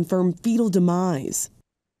 ultrasounds to confirm fetal demise.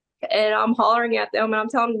 And I'm hollering at them and I'm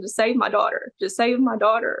telling them to save my daughter. Just save my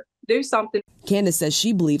daughter. Do something. Candace says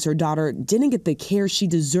she believes her daughter didn't get the care she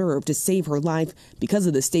deserved to save her life because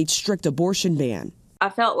of the state's strict abortion ban. I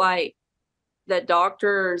felt like the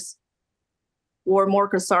doctors were more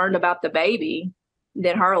concerned about the baby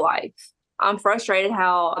than her life. I'm frustrated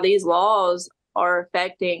how these laws are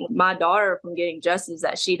affecting my daughter from getting justice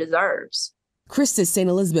that she deserves. Christus St.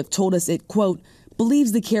 Elizabeth told us it, quote,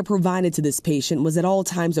 believes the care provided to this patient was at all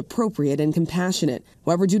times appropriate and compassionate.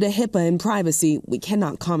 However, due to HIPAA and privacy, we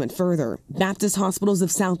cannot comment further. Baptist Hospitals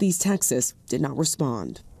of Southeast Texas did not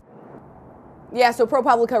respond. Yeah, so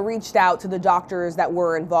ProPublica reached out to the doctors that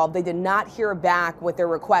were involved. They did not hear back with their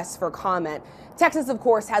requests for comment. Texas, of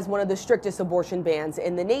course, has one of the strictest abortion bans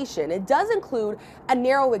in the nation. It does include a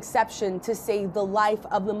narrow exception to save the life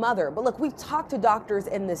of the mother. But look, we've talked to doctors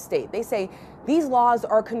in this state. They say these laws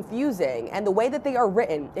are confusing, and the way that they are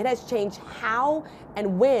written, it has changed how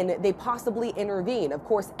and when they possibly intervene. Of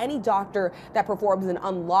course, any doctor that performs an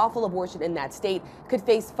unlawful abortion in that state could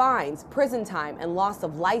face fines, prison time, and loss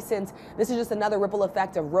of license. This is just another ripple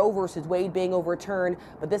effect of Roe versus Wade being overturned.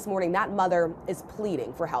 But this morning, that mother is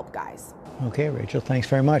pleading for help, guys. Okay, Rachel, thanks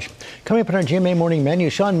very much. Coming up on our GMA Morning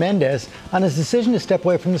Menu, Shawn Mendes on his decision to step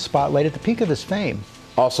away from the spotlight at the peak of his fame.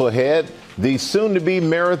 Also ahead, the soon-to-be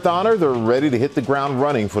marathoners are ready to hit the ground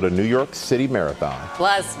running for the New York City Marathon.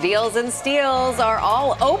 Plus, deals and steals are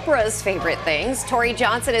all Oprah's favorite things. Tori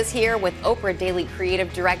Johnson is here with Oprah Daily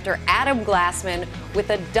Creative Director Adam Glassman with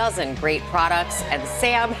a dozen great products, and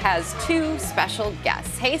Sam has 2 special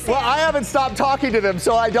guests. Hey, Sam. Well, I haven't stopped talking to them,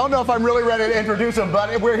 so I don't know if I'm really ready to introduce them,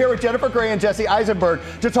 but we're here with Jennifer Grey and Jesse Eisenberg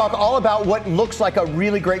to talk all about what looks like a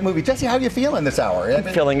really great movie. Jesse, how are you feeling this hour? I'm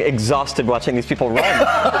feeling exhausted watching these people run.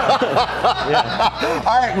 Yeah.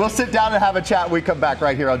 All right, we'll sit down and have a chat when we come back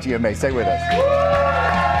right here on GMA. Stay with us.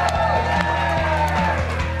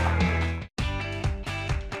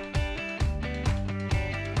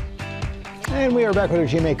 And we are back with our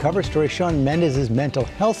GMA cover story, Shawn Mendes' mental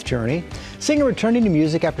health journey. Singer returning to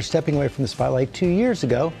music after stepping away from the spotlight 2 years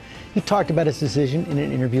ago. He talked about his decision in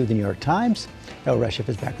an interview with the New York Times. Erielle Reshef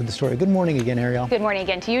is back with the story. Good morning again, Erielle. Good morning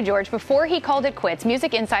again to you, George. Before he called it quits,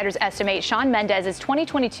 music insiders estimate Shawn Mendes'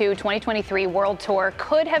 2022-2023 world tour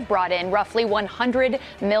could have brought in roughly $100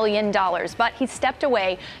 million. But he stepped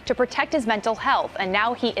away to protect his mental health, and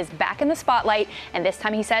now he is back in the spotlight, and this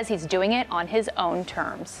time he says he's doing it on his own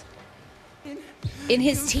terms. In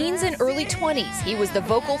his teens and early 20s, he was the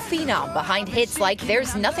vocal phenom behind hits like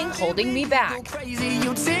There's Nothing Holding Me Back.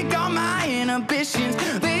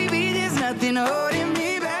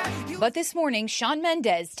 But this morning, Shawn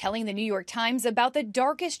Mendes telling the New York Times about the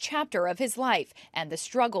darkest chapter of his life and the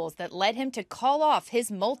struggles that led him to call off his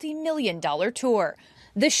multi-million-dollar tour.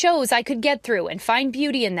 The shows I could get through and find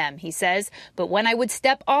beauty in them, he says, but when I would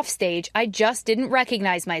step off stage, I just didn't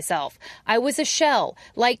recognize myself. I was a shell,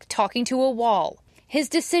 like talking to a wall. His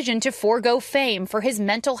decision to forego fame for his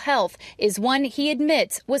mental health is one he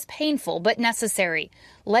admits was painful but necessary.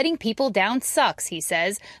 Letting people down sucks, he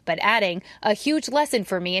says, but adding, a huge lesson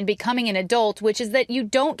for me in becoming an adult, which is that you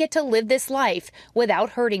don't get to live this life without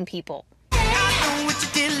hurting people.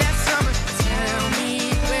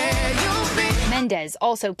 Mendes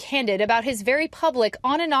also candid about his very public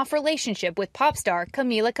on and off relationship with pop star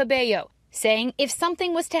Camila Cabello, saying if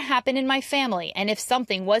something was to happen in my family and if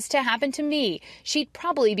something was to happen to me, she'd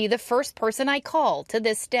probably be the first person I call to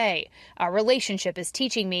this day. Our relationship is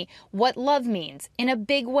teaching me what love means in a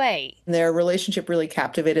big way. Their relationship really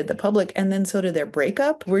captivated the public, and then so did their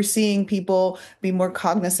breakup. We're seeing people be more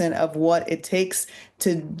cognizant of what it takes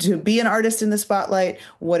to be an artist in the spotlight,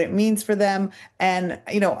 what it means for them, and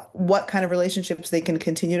what kind of relationships they can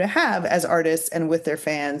continue to have as artists and with their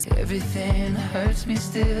fans. Everything hurts me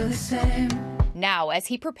still the same. Now, as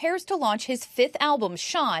he prepares to launch his 5th album,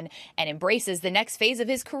 Shawn, and embraces the next phase of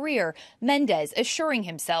his career, Mendes assuring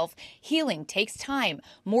himself healing takes time,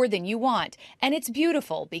 more than you want. And it's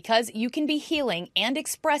beautiful because you can be healing and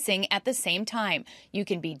expressing at the same time. You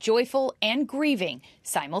can be joyful and grieving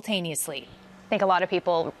simultaneously. I think a lot of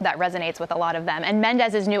people, that resonates with a lot of them. And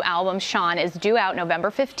Mendes' new album, Shawn, is due out November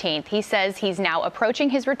 15th. He says he's now approaching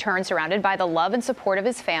his return surrounded by the love and support of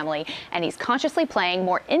his family, and he's consciously playing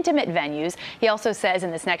more intimate venues. He also says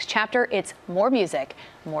in this next chapter, it's more music,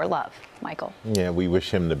 more love. Michael. Yeah, we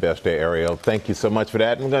wish him the best day, Erielle. Thank you so much for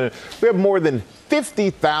that. We have more than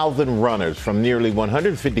 50,000 runners from nearly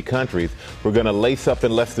 150 countries. We're going to lace up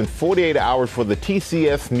in less than 48 hours for the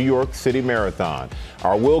TCS New York City Marathon.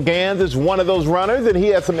 Our Will Gans is one of those runners, and he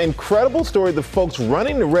has some incredible stories of folks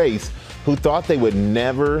running the race who thought they would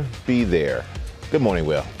never be there. Good morning,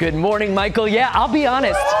 Will. Good morning, Michael. Yeah, I'll be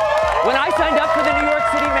honest. When I signed up for the New York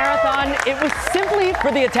City Marathon, it was simply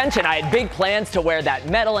for the attention. I had big plans to wear that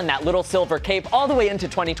medal and that little silver cape all the way into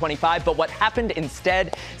 2025. But what happened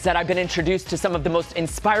instead is that I've been introduced to some of the most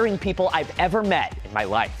inspiring people I've ever met in my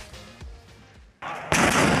life.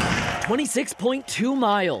 26.2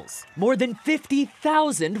 miles, more than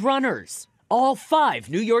 50,000 runners. All 5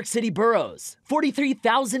 New York City boroughs,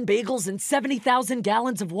 43,000 bagels and 70,000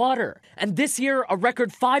 gallons of water. And this year, a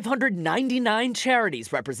record 599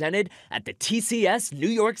 charities represented at the TCS New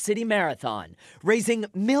York City Marathon, raising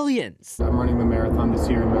millions. I'm running the marathon this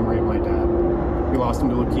year in memory of my dad. We lost him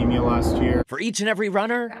to leukemia last year. For each and every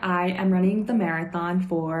runner, I am running the marathon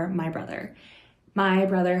for my brother. My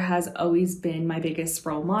brother has always been my biggest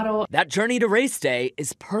role model. That journey to race day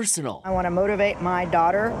is personal. I want to motivate my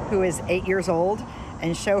daughter, who is 8 years old,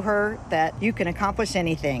 and show her that you can accomplish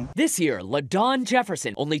anything. This year, LaDawn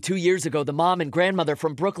Jefferson. Only 2 years ago, the mom and grandmother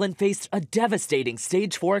from Brooklyn faced a devastating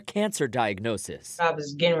stage 4 cancer diagnosis. I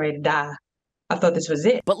was getting ready to die. I thought this was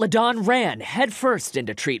it. But LaDawn ran headfirst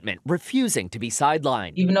into treatment, refusing to be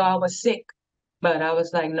sidelined. Even though I was sick, but I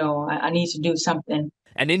was like, no, I need to do something.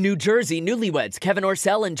 And in New Jersey, newlyweds Kevin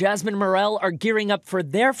Orcel and Jasmine Morel are gearing up for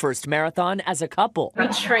their first marathon as a couple. We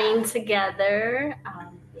train together.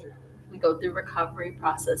 We go through recovery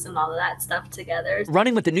process and all of that stuff together.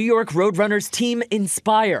 Running with the New York Roadrunners team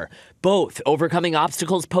Inspire, both overcoming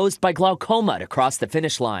obstacles posed by glaucoma to cross the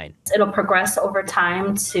finish line. It'll progress over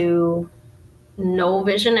time to no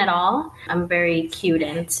vision at all. I'm very cued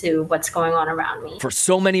into what's going on around me. For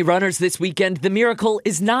so many runners this weekend, the miracle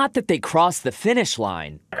is not that they crossed the finish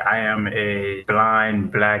line. I am a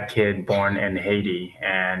blind black kid born in Haiti,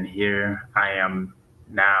 and here I am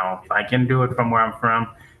now. If I can do it from where I'm from,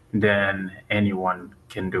 then anyone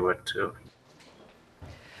can do it too.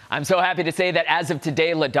 I'm so happy to say that as of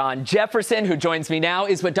today, LaDawn Jefferson, who joins me now,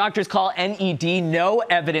 is what doctors call NED, no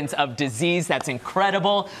evidence of disease. That's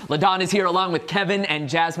incredible. LaDawn is here along with Kevin and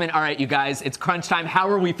Jasmine. All right, you guys, it's crunch time. How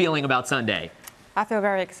are we feeling about Sunday? I feel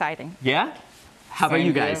very exciting. Yeah? How about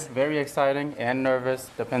you guys? Here, very exciting and nervous.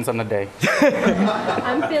 Depends on the day.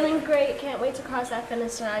 I'm feeling great. Can't wait to cross that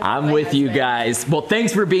finish line. I'm with you guys. Well,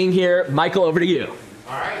 thanks for being here. Michael, over to you.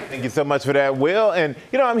 All right, thank you so much for that, Will. And,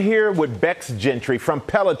 you know, I'm here with Becs Gentry from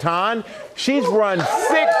Peloton. She's run Now,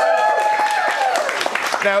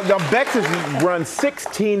 Becs has run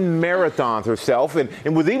 16 marathons herself and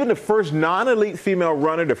was even the first non-elite female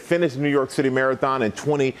runner to finish the New York City Marathon in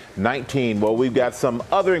 2019. Well, we've got some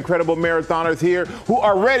other incredible marathoners here who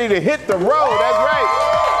are ready to hit the road. That's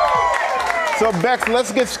right. So, Becs,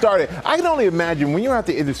 let's get started. I can only imagine when you're out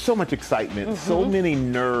there, there's so much excitement, so many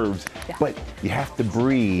nerves, but you have to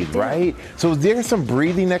breathe, right? So is there some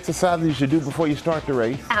breathing exercises you should do before you start the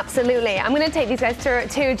race? Absolutely. I'm going to take these guys through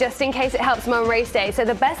it too, just in case it helps them on race day. So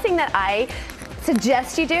the best thing that I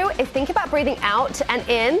suggest you do is think about breathing out and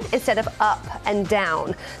in instead of up and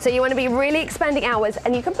down. So you want to be really expanding outwards,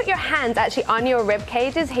 and you can put your hands actually on your rib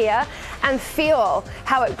cages here and feel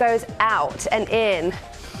how it goes out and in.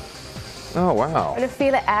 Oh, wow. And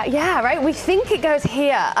feel it out. Yeah, right? We think it goes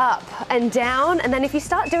here, up and down. And then if you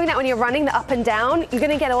start doing that when you're running, the up and down, you're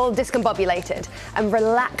going to get all discombobulated. And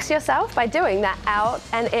relax yourself by doing that out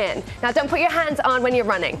and in. Now, don't put your hands on when you're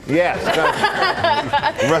running. Yes.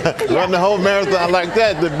 Run the whole marathon like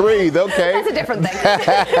that to breathe. Okay. That's a different thing.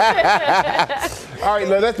 All right,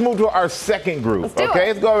 let's move to our second group. Let's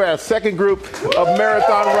go to our second group of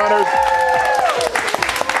marathon runners.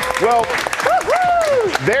 Well,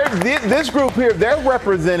 this group here, they're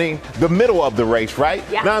representing the middle of the race, right?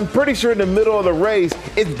 Yeah. Now, I'm pretty sure in the middle of the race,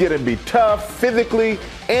 it's going to be tough physically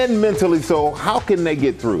and mentally. So how can they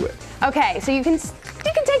get through it? Okay, so you can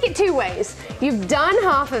take it two ways. You've done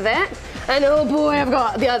half of it, and oh boy, I've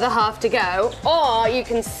got the other half to go. Or you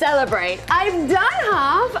can celebrate. I've done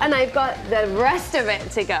half, and I've got the rest of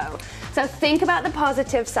it to go. So think about the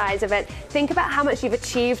positive sides of it. Think about how much you've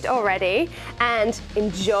achieved already and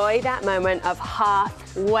enjoy that moment of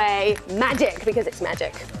halfway magic, because it's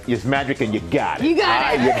magic. It's magic and you got it. You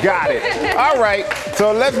got it. You got it. All right,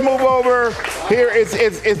 so let's move over here.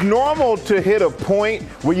 It's normal to hit a point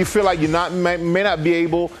where you feel like you may not be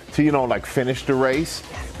able to, like finish the race.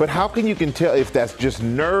 But how can you tell if that's just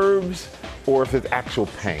nerves or if it's actual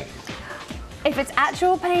pain? If it's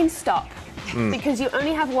actual pain, stop. Because you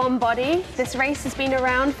only have one body. This race has been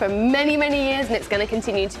around for many, many years, and it's going to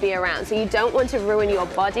continue to be around. So you don't want to ruin your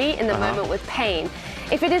body in the moment with pain.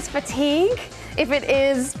 If it is fatigue, if it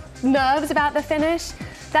is nerves about the finish,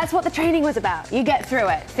 that's what the training was about. You get through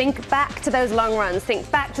it. Think back to those long runs.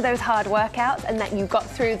 Think back to those hard workouts, and that you got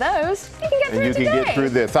through those. You can get through and today. You can get through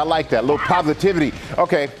this. I like that. A little positivity.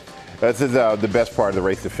 Okay. This is the best part of the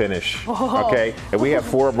race to finish, okay? And we have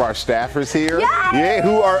 4 of our staffers here,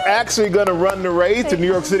 who are actually going to run the race, the New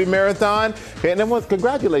York City Marathon. And then,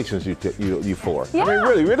 congratulations, you 4. Yeah. I mean,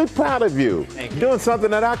 really, really proud of you. You're doing something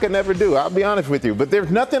that I could never do. I'll be honest with you. But there's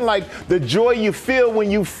nothing like the joy you feel when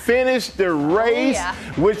you finish the race,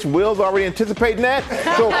 which Will's already anticipating that.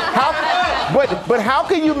 So how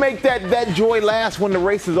can you make that joy last when the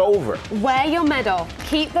race is over? Wear your medal.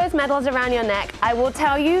 Keep those medals around your neck. I will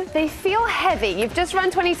tell you, they feel heavy. You've just run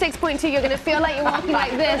 26.2. You're going to feel like you're walking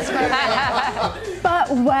like this for a minute. But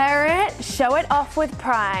wear it. Show it off with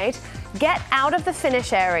pride. Get out of the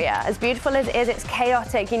finish area. As beautiful as it is, it's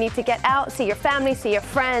chaotic. You need to get out, see your family, see your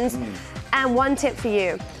friends. And one tip for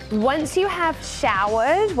you. Once you have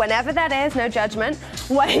showered, whenever that is, no judgment,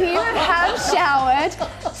 when you have showered,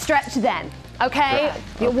 stretch then. Okay?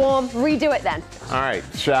 You're warm. Redo it then. All right.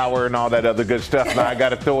 Shower and all that other good stuff. Now I got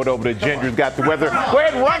to throw it over to Ginger, who's got the weather. Go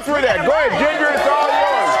ahead and run through that. Go ahead, Ginger. It's all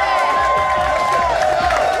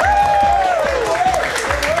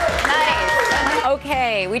yours.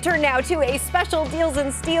 Okay, we turn now to a special Deals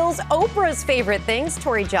and Steals, Oprah's favorite things.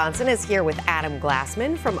 Tori Johnson is here with Adam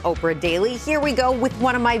Glassman from Oprah Daily. Here we go with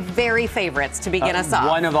one of my very favorites to begin us off.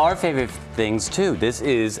 One of our favorite things, too. This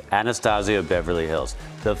is Anastasia of Beverly Hills.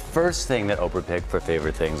 The first thing that Oprah picked for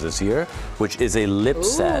favorite things this year, which is a lip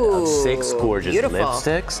set of 6 gorgeous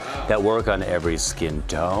lipsticks that work on every skin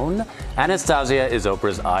tone. Anastasia is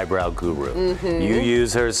Oprah's eyebrow guru. You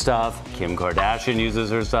use her stuff. Kim Kardashian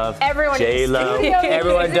uses her stuff. Everyone J-Lo.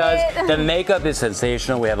 Everyone does. The makeup is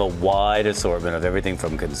sensational. We have a wide assortment of everything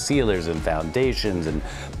from concealers and foundations and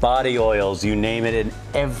body oils, you name it. And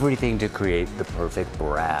everything to create the perfect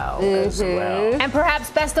brow as well. And perhaps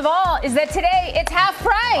best of all is that today it's half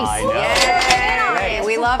price. I know. Yay,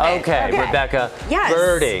 we love it. Okay, Rebecca, Yes.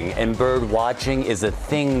 birding and bird watching is a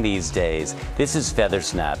thing these days. This is Feather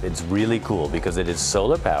Snap. It's really cool because it is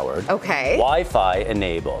solar powered, Wi-Fi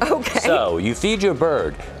enabled. So you feed your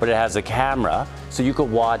bird, but it has a camera, so you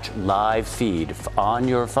could watch live feed on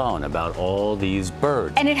your phone about all these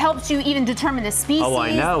birds. And it helps you even determine the species. Oh,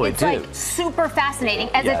 I know, it's it like do. super fascinating.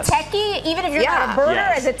 As Yes. a techie, even if you're not a birder,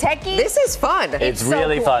 as a techie, this is fun. It's so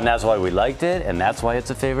really cool. fun. That's why we liked it, and that's why it's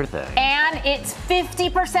a favorite thing. And it's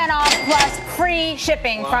 50% off plus free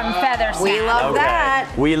shipping from Feather Snap. We love that.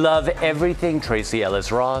 We love everything Tracy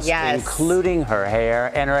Ellis Ross, including her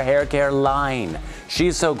hair and her hair care line.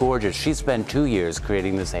 She's so gorgeous. She spent 2 years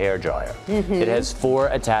creating this hair dryer. It has 4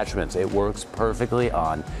 attachments. It works perfectly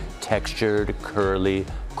on textured, curly,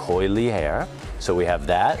 coily hair. So we have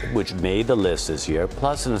that, which made the list this year,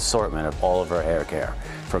 plus an assortment of all of her hair care.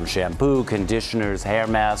 From shampoo, conditioners, hair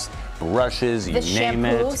masks, brushes, you The name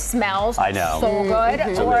it. shampoo smells I know. so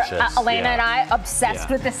good. Delicious. Elena and I obsessed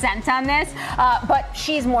with the scent on this, but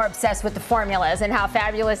she's more obsessed with the formulas and how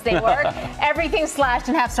fabulous they work. Everything slashed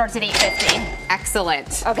in half starts at $8.50.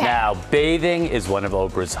 Excellent. Okay. Now, bathing is one of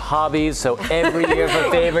Oprah's hobbies, so every year for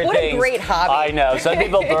favorite What a things. great hobby. I know. Some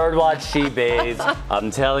people birdwatch, she bathes. I'm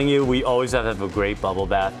telling you, we always have to have a great bubble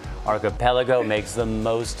bath. Archipelago makes the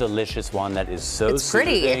most delicious one that is so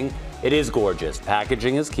soothing. Pretty. It is gorgeous.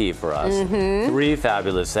 Packaging is key for us. 3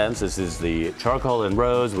 fabulous scents. This is the charcoal and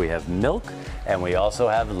rose. We have milk, and we also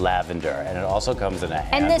have lavender. And it also comes in a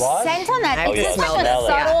hand And the wash. scent on that, it's just like a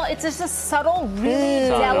subtle, it's just a subtle, really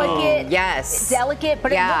delicate. Yes. Delicate,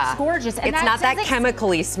 but it looks gorgeous. And It's not that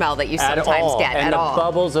chemically smell that you sometimes get and at the all.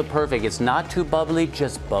 bubbles are perfect. It's not too bubbly,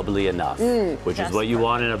 just bubbly enough, which is what you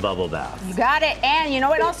want in a bubble bath. You got it. And you know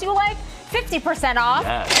what else you like? 50% off,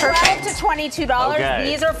 Yes. $12 to $22. Okay.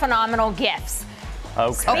 These are phenomenal gifts.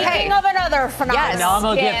 Okay. Speaking of another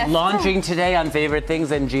phenomenal gift launching today on Favorite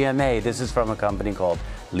Things and GMA. This is from a company called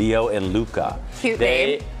Leo and Luca. Cute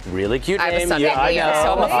name. Really cute I have a name. son named Leo,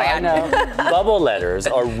 so I'm a fan. I know. Bubble letters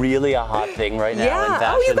are really a hot thing right now Yeah. in Oh,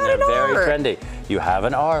 fashion. you got They're an very R. trendy. You have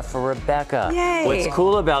an R for Rebecca. Yay. What's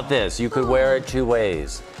cool about this, you could wear it 2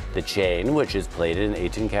 ways. The chain, which is plated in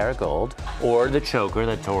 18 karat gold, or the choker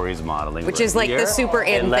that Tori's modeling. Which is like the super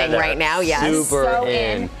in thing right now, yes. Super So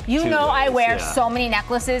in. You 2 know I ways, wear yeah. so many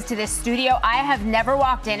necklaces to this studio. I have never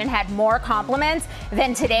walked in and had more compliments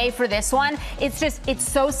than today for this one. It's just, it's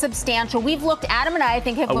so substantial. We've looked, Adam and I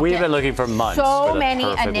think have looked We've at been looking for months so for the many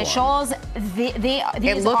perfect initials.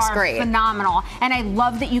 These looks are great. phenomenal. And I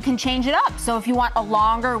love that you can change it up. So if you want a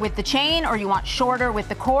longer with the chain or you want shorter with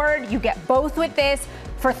the cord, you get both with this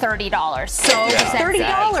for $30. So $30.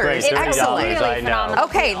 It's $30, really I know. phenomenal.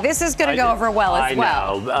 Okay, this is going to go over well as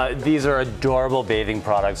well. I know. These are adorable bathing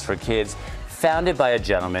products for kids. Founded by a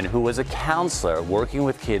gentleman who was a counselor working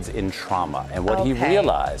with kids in trauma. And what he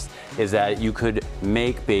realized is that you could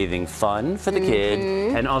make bathing fun for the kid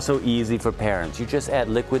and also easy for parents. You just add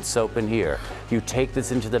liquid soap in here. You take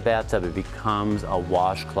this into the bathtub, it becomes a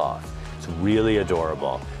washcloth. It's really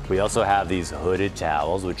adorable. We also have these hooded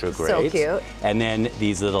towels, which are great. So cute. And then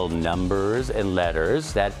these little numbers and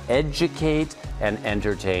letters that educate and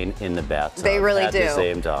entertain in the bathtub. They really at do. the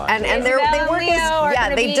same time. And they work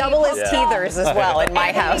as, they double as teethers as well in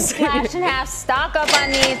my house. Slash and half, stock up on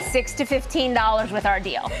these, $6 to $15 with our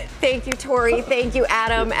deal. Thank you, Tori. Thank you,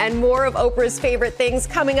 Adam. And more of Oprah's favorite things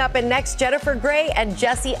coming up. And next, Jennifer Grey and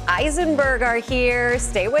Jesse Eisenberg are here.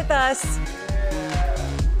 Stay with us.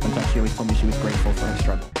 Sometimes she always told me she was grateful for her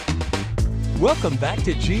struggle. Welcome back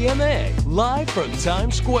to GMA, live from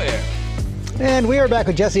Times Square. And we are back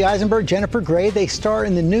with Jesse Eisenberg, Jennifer Grey. They star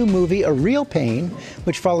in the new movie A Real Pain,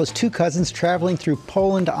 which follows 2 cousins traveling through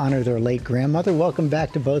Poland to honor their late grandmother. Welcome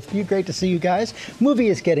back to both of you. Great to see you guys. Movie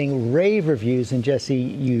is getting rave reviews, and Jesse,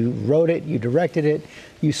 you wrote it, you directed it,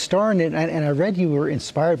 you star in it, and I read you were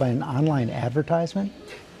inspired by an online advertisement.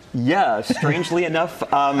 Yeah, strangely enough,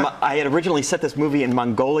 I had originally set this movie in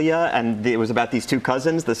Mongolia, and it was about these 2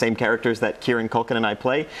 cousins, the same characters that Kieran Culkin and I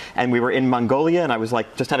play. And we were in Mongolia, and I was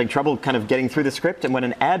like just having trouble kind of getting through the script. And when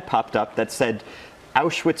an ad popped up that said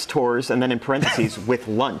Auschwitz tours, and then in parentheses with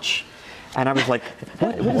lunch. And I was like,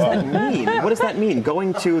 what does that mean? What does that mean?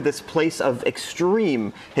 Going to this place of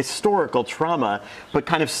extreme historical trauma, but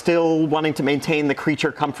kind of still wanting to maintain the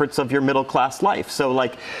creature comforts of your middle-class life. So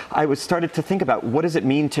like, I started to think about what does it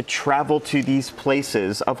mean to travel to these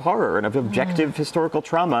places of horror and of objective historical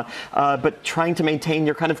trauma, but trying to maintain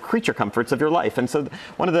your kind of creature comforts of your life. And so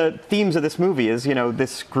one of the themes of this movie is, you know,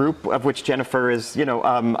 this group of which Jennifer is, you know,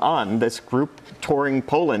 on, this group touring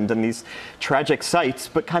Poland and these tragic sites,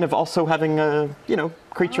 but kind of also having a, you know,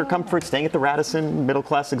 creature comfort, staying at the Radisson,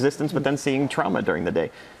 middle-class existence, but then seeing trauma during the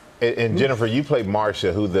day. And Jennifer, you play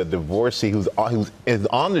Marcia, who's the divorcee, who's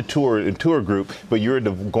on the tour group, but you're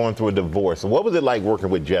going through a divorce. What was it like working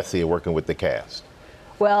with Jesse and working with the cast?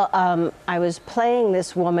 Well, I was playing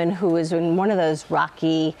this woman who was in one of those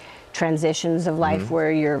rocky transitions of life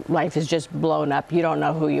where your life is just blown up. You don't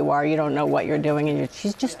know who you are. You don't know what you're doing. And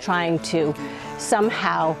she's just trying to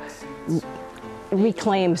somehow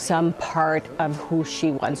reclaim some part of who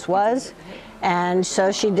she once was. And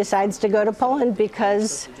so she decides to go to Poland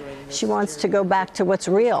because she wants to go back to what's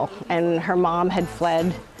real. And her mom had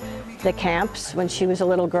fled the camps when she was a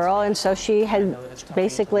little girl. And so she had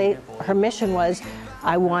basically, her mission was,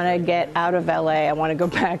 I want to get out of LA. I want to go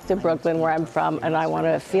back to Brooklyn where I'm from, and I want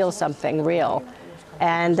to feel something real.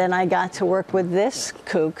 And then I got to work with this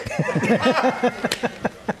kook.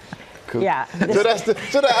 Yeah.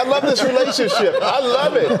 I love this relationship. I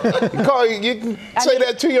love it. Carl, you can say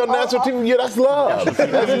that to your national team. Yeah, that's love.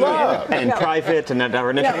 That's love. And in private and at our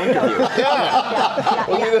initial interview.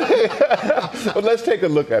 Well, let's take a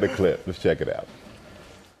look at a clip. Let's check it out.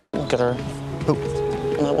 Look at her. Who?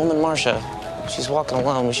 That woman, Marcia. She's walking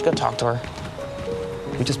alone. We should go talk to her.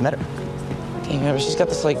 We just met her. Yeah, remember, she's got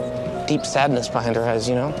this, like, deep sadness behind her eyes,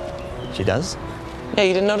 you know? She does? Yeah,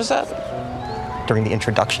 you didn't notice that? During the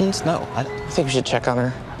introductions? No. I think we should check on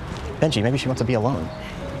her. Benji, maybe she wants to be alone.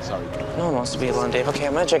 Sorry. No one wants to be alone, Dave. Okay,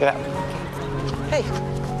 I'm gonna check it out. Hey,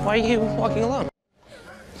 why are you walking alone?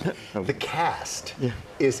 The cast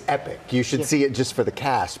is epic. You should see it just for the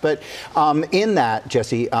cast. But in that,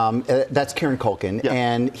 Jesse, that's Kieran Culkin,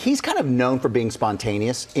 and he's kind of known for being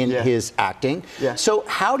spontaneous in his acting. So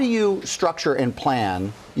how do you structure and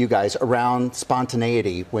plan, you guys, around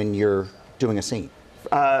spontaneity when you're doing a scene?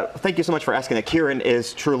 Thank you so much for asking that. Kieran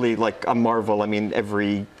is truly like a marvel. I mean,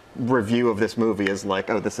 every review of this movie is like,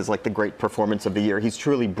 oh, this is like the great performance of the year. He's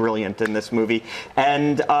truly brilliant in this movie.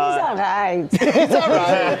 And he's all right. He's all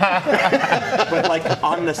right. But like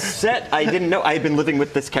on the set, I didn't know. I had been living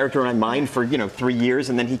with this character in my mind for, 3 years,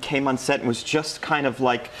 and then he came on set and was just kind of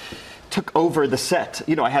like took over the set.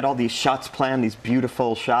 I had all these shots planned, these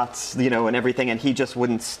beautiful shots, and everything, and he just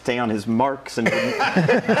wouldn't stay on his marks and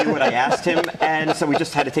didn't do what I asked him. And so we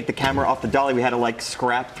just had to take the camera off the dolly. We had to like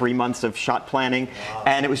scrap 3 months of shot planning,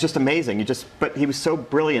 and it was just amazing. But he was so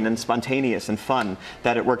brilliant and spontaneous and fun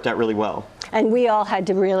that it worked out really well. And we all had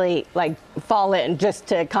to really like fall in just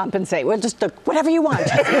to compensate. We're just whatever you want. Is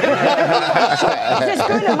this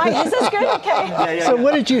good? Is this good? Okay. So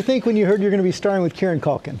what did you think when you heard you're going to be starring with Kieran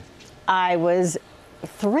Culkin? I was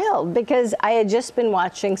thrilled because I had just been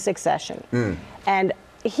watching Succession. And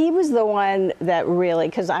he was the one that really,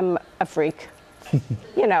 because I'm a freak,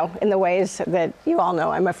 in the ways that you all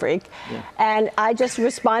know I'm a freak. And I just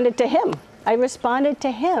responded to him. I responded to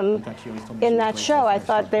him in that show. I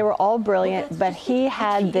thought they were all brilliant, but he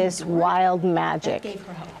had this wild magic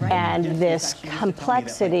and this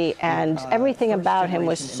complexity, and everything about him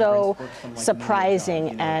was so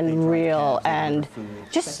surprising and real, and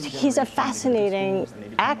just he's a fascinating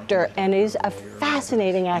actor, and he's a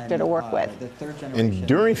fascinating actor to work with. And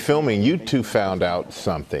during filming, you two found out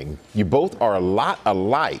something. You both are a lot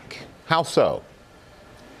alike. How so?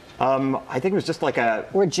 I think it was just like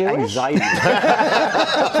We're Jewish? Anxiety.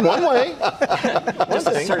 One way. Just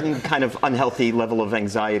a certain kind of unhealthy level of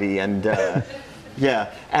anxiety, and it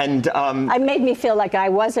made me feel like I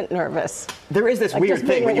wasn't nervous. There is this weird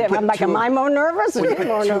thing when you put I'm like, am I more nervous? When you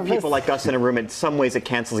put two people like us in a room, in some ways it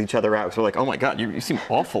cancels each other out. So we're like, oh my God, you seem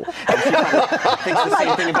awful. And she kind of thinks the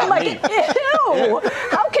same thing about me. Ew!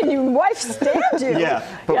 How can your wife stand you? Yeah,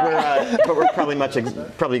 but we're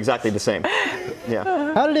probably exactly the same.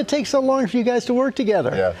 Yeah. How did it take so long for you guys to work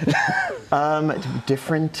together?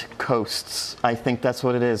 Different coasts. I think that's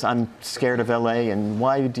what it is. I'm scared of LA, and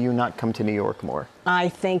why do you not come to New York more? I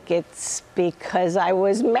think it's because I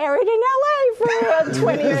was married in LA for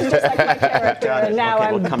 20 years, just like my character, and now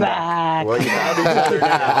I'm back. Well, you found each other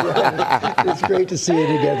now. It's great to see you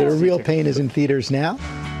together. A Real Pain is in theaters now.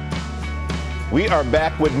 We are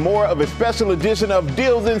back with more of a special edition of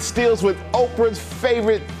Deals and Steals with Oprah's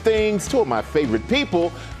favorite things. Two of my favorite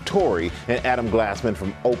people, Tori and Adam Glassman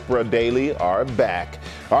from Oprah Daily, are back.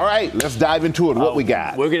 All right, let's dive into it. What we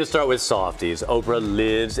got? We're going to start with softies. Oprah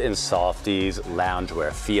lives in softies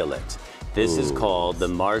loungewear. Feel it. This is called the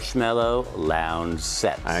Marshmallow Lounge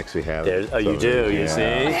Set. I actually have it. Oh, you do? You see?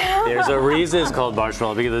 There's a reason it's called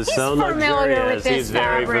Marshmallow because it's so luxurious. He's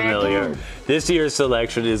very familiar. This year's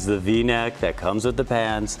selection is the V-neck that comes with the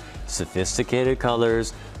pants, sophisticated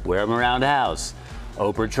colors, wear them around the house.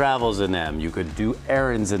 Oprah travels in them. You could do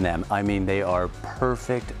errands in them. I mean, they are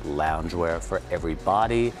perfect loungewear for every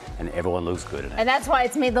body, and everyone looks good in it. And that's why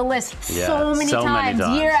it's made the list so many times,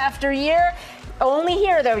 year after year. Only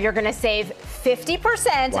here, though, you're going to save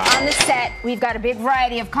 50% on the set. We've got a big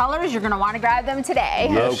variety of colors. You're going to want to grab them today.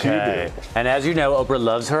 Yes, okay. And as you know, Oprah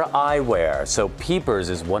loves her eyewear. So Peepers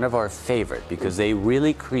is one of our favorite because they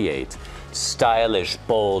really create stylish,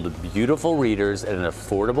 bold, beautiful readers at an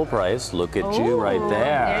affordable price. Look at you right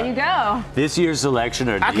there. There you go. This year's selection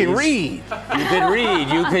are I can read. You can read.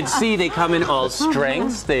 You could see they come in all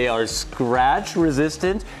strengths. They are scratch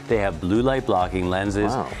resistant. They have blue light blocking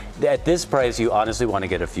lenses. Wow. At this price, you honestly want to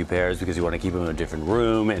get a few pairs because you want to keep them in a different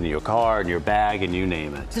room, in your car, in your bag, and you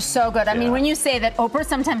name it. It's so good. I mean, when you say that Oprah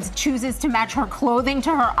sometimes chooses to match her clothing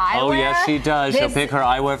to her eyewear. Oh, yes, she does. She'll pick her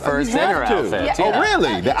eyewear first, then her outfit. Yeah. Oh,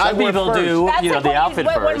 really? The Some people first. do, That's you know, like the outfit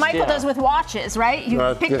first. What Michael does with watches, right? You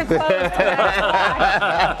pick the clothes to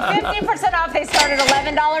match the watch. 50% off. They start at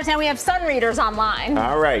 $11, and we have sun readers online.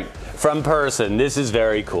 All right. From Person, this is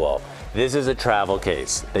very cool. This is a travel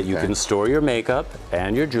case that you can store your makeup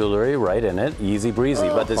and your jewelry right in it, easy breezy.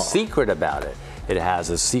 But the secret about it, it has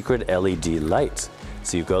a secret LED light.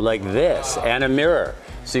 So you go like this, and a mirror,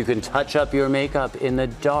 so you can touch up your makeup in the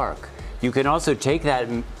dark. You can also take that,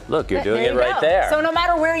 and look, you're doing it right there. So no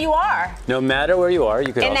matter where you are. No matter where you are,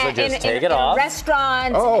 you can also just take it off.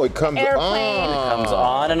 Restaurants, it comes airplane. It comes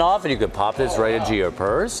on and off, and you can pop this right into your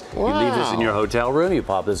purse. You leave this in your hotel room, you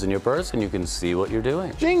pop this in your purse, and you can see what you're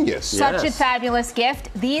doing. Genius. Such a fabulous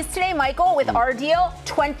gift. These today, Michael, with our deal,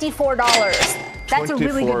 $24. That's a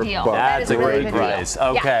really good deal. That's a really great good price. deal.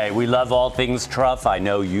 Okay, we love all things truff. I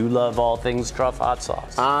know you love all things truff hot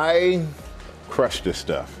sauce. I crush this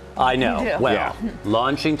stuff. I know. You do. Well,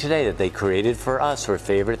 launching today that they created for us for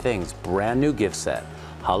favorite things. Brand new gift set.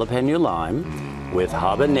 Jalapeno lime with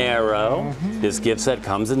habanero. This gift set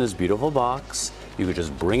comes in this beautiful box. You could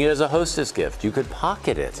just bring it as a hostess gift. You could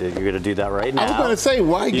pocket it. You're going to do that right now. I was going to say,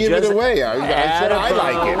 why give it away? I said I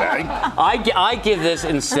like it. I give this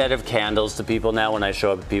instead of candles to people now when I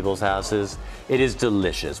show up at people's houses. It is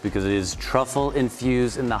delicious because it is truffle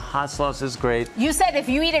infused and the hot sauce is great. You said if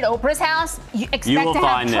you eat at Oprah's house, you expect to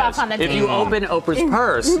have truff on the table. If you open Oprah's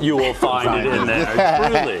purse, you will find it in there.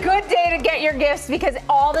 Truly. Good day to get your gifts because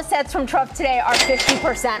all the sets from Truff today are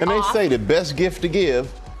 50% off. And they say the best gift to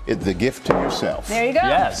give is the gift to yourself. There you go.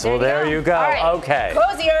 Yes, well, there you go. All right. Okay.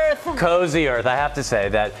 Cozy Earth. Cozy Earth. I have to say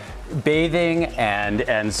that bathing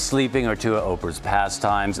and sleeping are two of Oprah's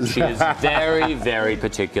pastimes. She is very, very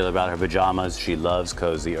particular about her pajamas. She loves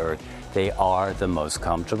Cozy Earth. They are the most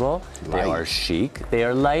comfortable. They are chic. They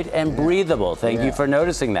are light and breathable. Thank you for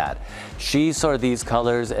noticing that. She saw these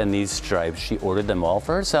colors and these stripes. She ordered them all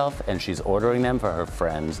for herself, and she's ordering them for her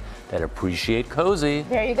friends that appreciate cozy.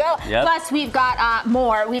 There you go. Yep. Plus, we've got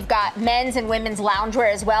more. We've got men's and women's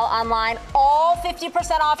loungewear as well online. All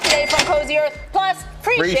 50% off today from Cozy Earth. Plus,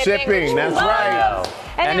 free shipping. That's right.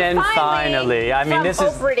 And then finally, I mean, this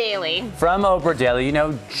is Oprah Daily. From Oprah Daily. You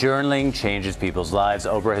know, journaling changes people's lives.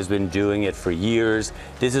 Oprah has been doing it for years.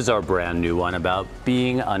 This is our brand new one about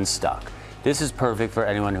being unstuck. This is perfect for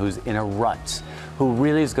anyone who's in a rut, who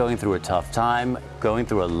really is going through a tough time, going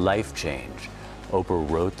through a life change. Oprah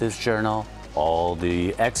wrote this journal, all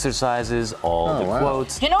the exercises, all the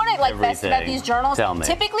quotes. You know what I like best about these journals? Tell me.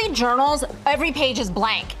 Typically, journals, every page is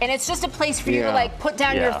blank, and it's just a place for you to like put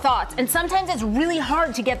down your thoughts. And sometimes it's really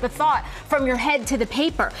hard to get the thought from your head to the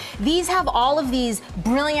paper. These have all of these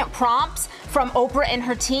brilliant prompts from Oprah and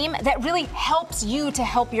her team that really helps you to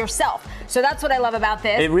help yourself. So that's what I love about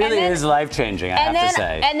this. It really is life-changing, I have to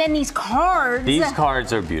say. And then these cards. These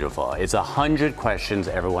cards are beautiful. It's 100 questions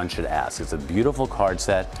everyone should ask. It's a beautiful card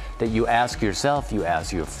set that you ask yourself, you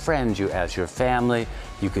ask your friends, you ask your family.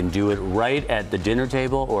 You can do it right at the dinner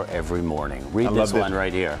table or every morning. Read this one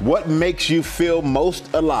right here. What makes you feel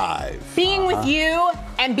most alive? Being with you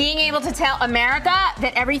and being able to tell America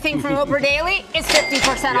that everything from Oprah Daily is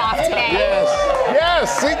 50% off today.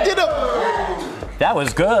 Yes, it did it. That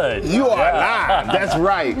was good. You are live. That's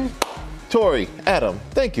right. Tori, Adam,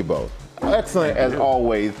 thank you both. Excellent as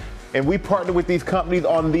always. And we partner with these companies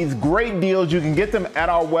on these great deals. You can get them at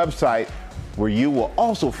our website, where you will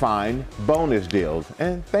also find bonus deals.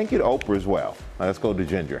 And thank you to Oprah as well. Now let's go to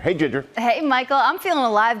Ginger. Hey, Ginger. Hey, Michael. I'm feeling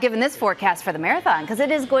alive given this forecast for the marathon because it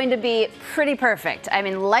is going to be pretty perfect. I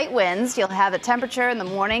mean, light winds. You'll have a temperature in the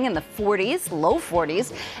morning in the 40s, low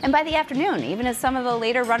 40s. And by the afternoon, even as some of the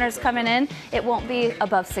later runners coming in, it won't be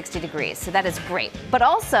above 60 degrees. So that is great. But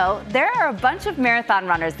also, there are a bunch of marathon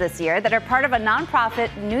runners this year that are part of a nonprofit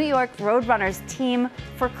New York Roadrunners Team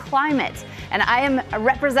for Climate. And I am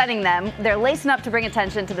representing them. They're lacing up to bring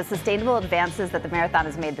attention to the sustainable advances that the marathon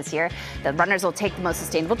has made this year. The runners will take the most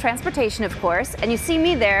sustainable transportation, of course. And you see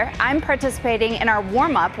me there. I'm participating in our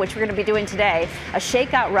warm-up, which we're going to be doing today, a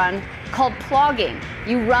shakeout run called plogging.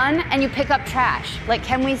 You run and you pick up trash. Like,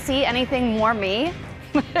 can we see anything more me?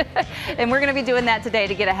 And we're going to be doing that today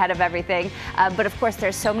to get ahead of everything. But of course,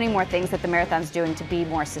 there's so many more things that the marathon's doing to be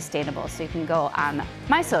more sustainable. So you can go on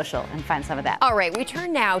my social and find some of that. All right, we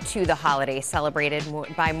turn now to the holiday celebrated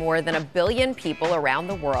by more than 1 billion people around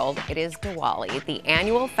the world. It is Diwali, the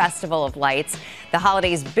annual festival of lights. The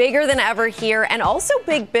holiday's bigger than ever here and also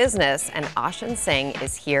big business. And Ashan Singh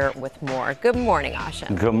is here with more. Good morning,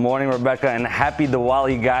 Ashan. Good morning, Rebecca, and happy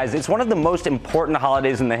Diwali, guys. It's one of the most important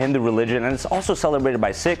holidays in the Hindu religion, and it's also celebrated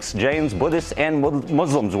by Sikhs, Jains, Buddhists, and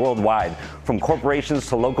Muslims worldwide. From corporations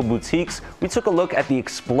to local boutiques, we took a look at the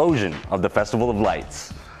explosion of the Festival of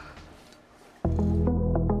Lights.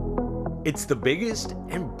 It's the biggest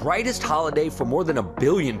and brightest holiday for more than 1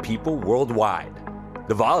 billion people worldwide.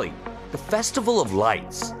 Diwali, the Festival of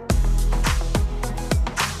Lights.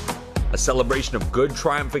 A celebration of good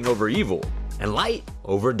triumphing over evil and light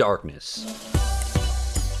over darkness.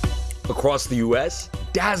 Across the US,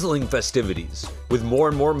 dazzling festivities, with more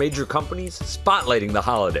and more major companies spotlighting the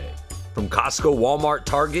holiday. From Costco, Walmart,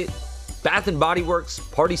 Target, Bath & Body Works,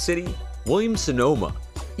 Party City, Williams-Sonoma,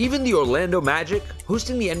 even the Orlando Magic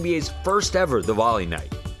hosting the NBA's first ever Diwali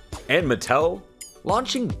night. And Mattel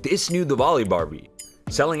launching this new Diwali Barbie,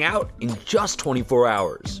 selling out in just 24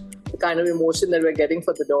 hours. The kind of emotion that we're getting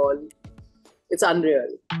for the doll, it's unreal.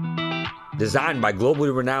 Designed by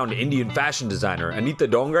globally renowned Indian fashion designer Anita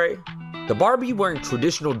Dongre, the Barbie wearing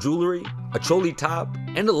traditional jewelry, a choli top,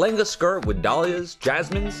 and a lehenga skirt with dahlias,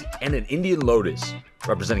 jasmines, and an Indian lotus,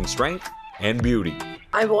 representing strength and beauty.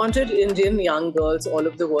 I wanted Indian young girls all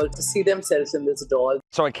over the world to see themselves in this doll.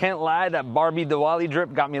 So I can't lie, that Barbie Diwali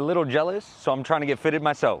drip got me a little jealous, so I'm trying to get fitted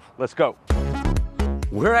myself. Let's go.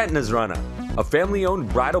 We're at Nazrana, a family-owned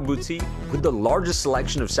bridal boutique with the largest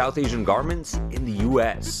selection of South Asian garments in the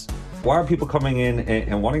US. Why are people coming in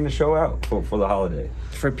and wanting to show out for the holiday?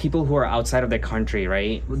 For people who are outside of their country,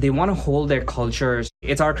 right? They want to hold their cultures.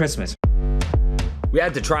 It's our Christmas. We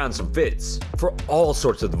had to try on some fits for all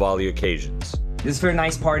sorts of Diwali occasions. This is for a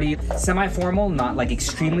nice party. Semi-formal, not like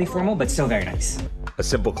extremely formal, but still very nice. A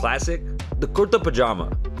simple classic, the kurta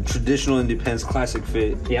pajama. The traditional independence classic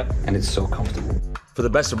fit. Yep. And it's so comfortable. For the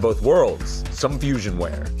best of both worlds, some fusion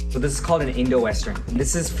wear. So this is called an Indo-Western.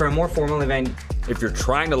 This is for a more formal event. If you're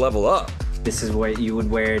trying to level up, this is what you would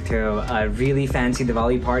wear to a really fancy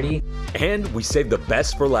Diwali party. And we saved the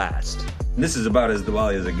best for last. This is about as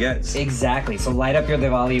Diwali as it gets. Exactly. So light up your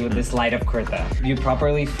Diwali with this light up kurta. You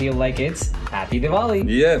properly feel like it's Happy Diwali.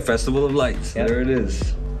 Yeah, Festival of Lights. Yep. There it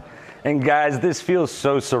is. And guys, this feels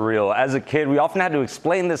so surreal. As a kid, we often had to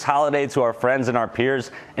explain this holiday to our friends and our peers,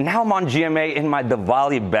 and now I'm on GMA in my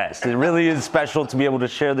Diwali best. It really is special to be able to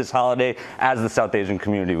share this holiday as the South Asian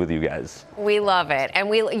community with you guys. We love it.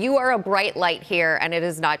 And you are a bright light here, and it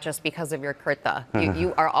is not just because of your kurta.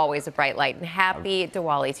 You are always a bright light. And happy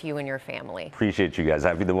Diwali to you and your family. Appreciate you guys.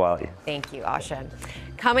 Happy Diwali. Thank you, Ashan.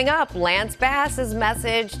 Coming up, Lance Bass's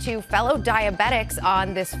message to fellow diabetics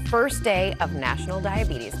on this first day of National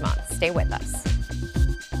Diabetes Month. Stay with us.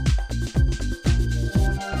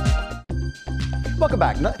 Welcome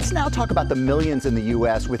back. Let's now talk about the millions in the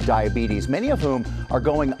U.S. with diabetes, many of whom are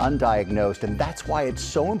going undiagnosed, and that's why it's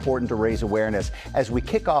so important to raise awareness as we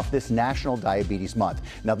kick off this National Diabetes Month.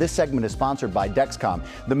 Now, this segment is sponsored by Dexcom,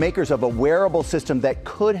 the makers of a wearable system that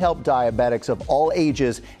could help diabetics of all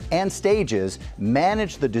ages and stages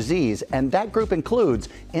manage the disease, and that group includes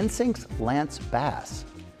NSYNC's Lance Bass.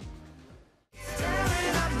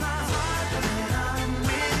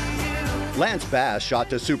 Lance Bass shot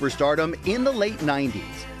to superstardom in the late 90s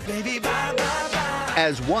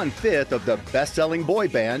as 1/5 of the best-selling boy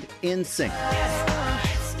band NSYNC.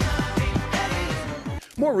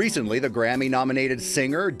 More recently, the Grammy-nominated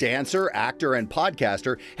singer, dancer, actor, and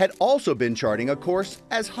podcaster had also been charting a course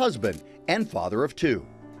as husband and father of 2.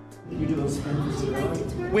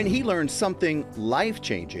 When he learned something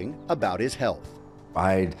life-changing about his health.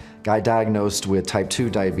 I got diagnosed with type 2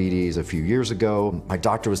 diabetes a few years ago. My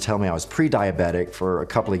doctor was telling me I was pre-diabetic for a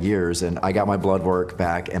couple of years, and I got my blood work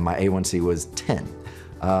back and my A1C was 10.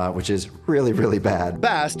 Which is really, really bad.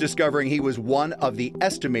 Bass discovering he was one of the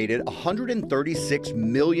estimated 136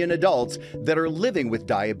 million adults that are living with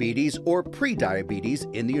diabetes or pre-diabetes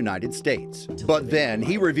in the United States. But then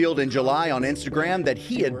he revealed in July on Instagram that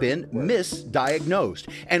he had been misdiagnosed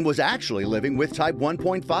and was actually living with type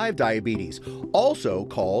 1.5 diabetes, also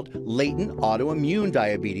called latent autoimmune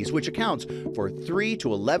diabetes, which accounts for 3 to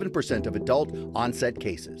 11% of adult onset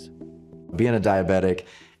cases. Being a diabetic,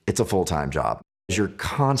 it's a full-time job. You're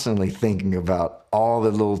constantly thinking about all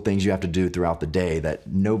the little things you have to do throughout the day that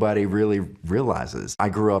nobody really realizes. I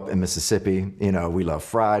grew up in Mississippi. You know, we love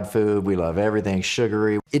fried food. We love everything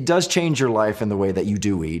sugary. It does change your life in the way that you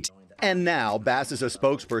do eat. And now, Bass is a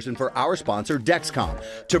spokesperson for our sponsor, Dexcom,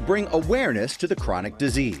 to bring awareness to the chronic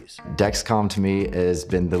disease. Dexcom, to me, has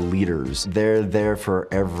been the leaders. They're there for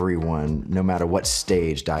everyone, no matter what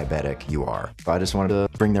stage diabetic you are. I just wanted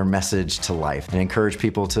to bring their message to life and encourage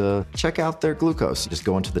people to check out their glucose. Just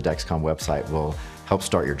going to the Dexcom website will help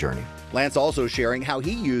start your journey. Lance also sharing how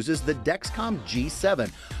he uses the Dexcom G7,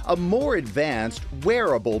 a more advanced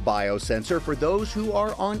wearable biosensor for those who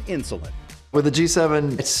are on insulin. With the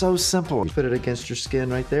G7, it's so simple. You put it against your skin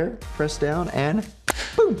right there, press down, and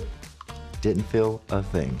boom! Didn't feel a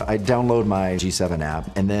thing. I download my G7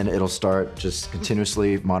 app, and then it'll start just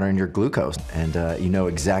continuously monitoring your glucose, and you know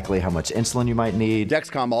exactly how much insulin you might need.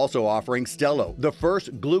 Dexcom also offering Stelo, the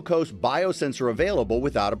first glucose biosensor available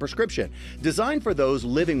without a prescription, designed for those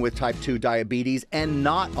living with type 2 diabetes and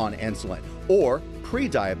not on insulin, or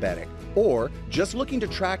pre-diabetic, or just looking to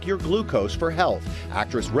track your glucose for health.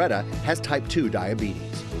 Actress Retta has type 2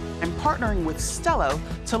 diabetes. I'm partnering with Stelo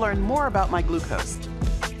to learn more about my glucose.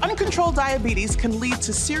 Uncontrolled diabetes can lead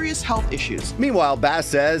to serious health issues. Meanwhile, Bass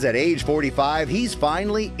says at age 45, he's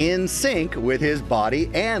finally in sync with his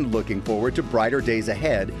body and looking forward to brighter days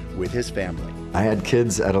ahead with his family. I had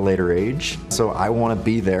kids at a later age, so I want to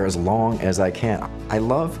be there as long as I can. I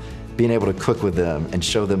love being able to cook with them and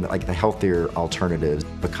show them like the healthier alternatives.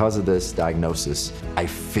 Because of this diagnosis, I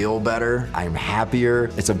feel better, I'm happier.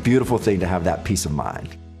 It's a beautiful thing to have that peace of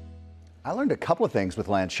mind. I learned a couple of things with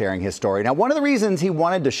Lance sharing his story. Now, one of the reasons he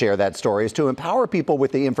wanted to share that story is to empower people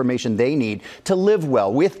with the information they need to live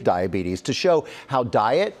well with diabetes, to show how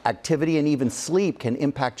diet, activity, and even sleep can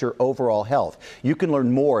impact your overall health. You can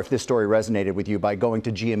learn more if this story resonated with you by going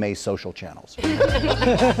to GMA's social channels.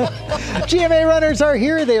 GMA runners are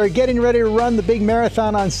here. They are getting ready to run the big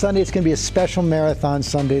marathon on Sunday. It's going to be a special marathon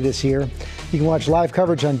Sunday this year. You can watch live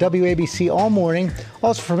coverage on WABC all morning,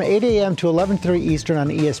 also from 8 a.m. to 11:30 Eastern on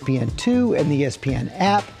ESPN2 and the ESPN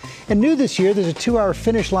app. And new this year, there's a 2-hour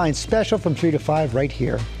finish line special from 3 to 5 right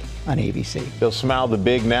here on ABC. They'll smile the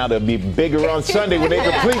big now. They'll be bigger on Sunday when they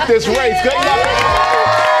complete this race. Good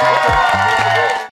luck.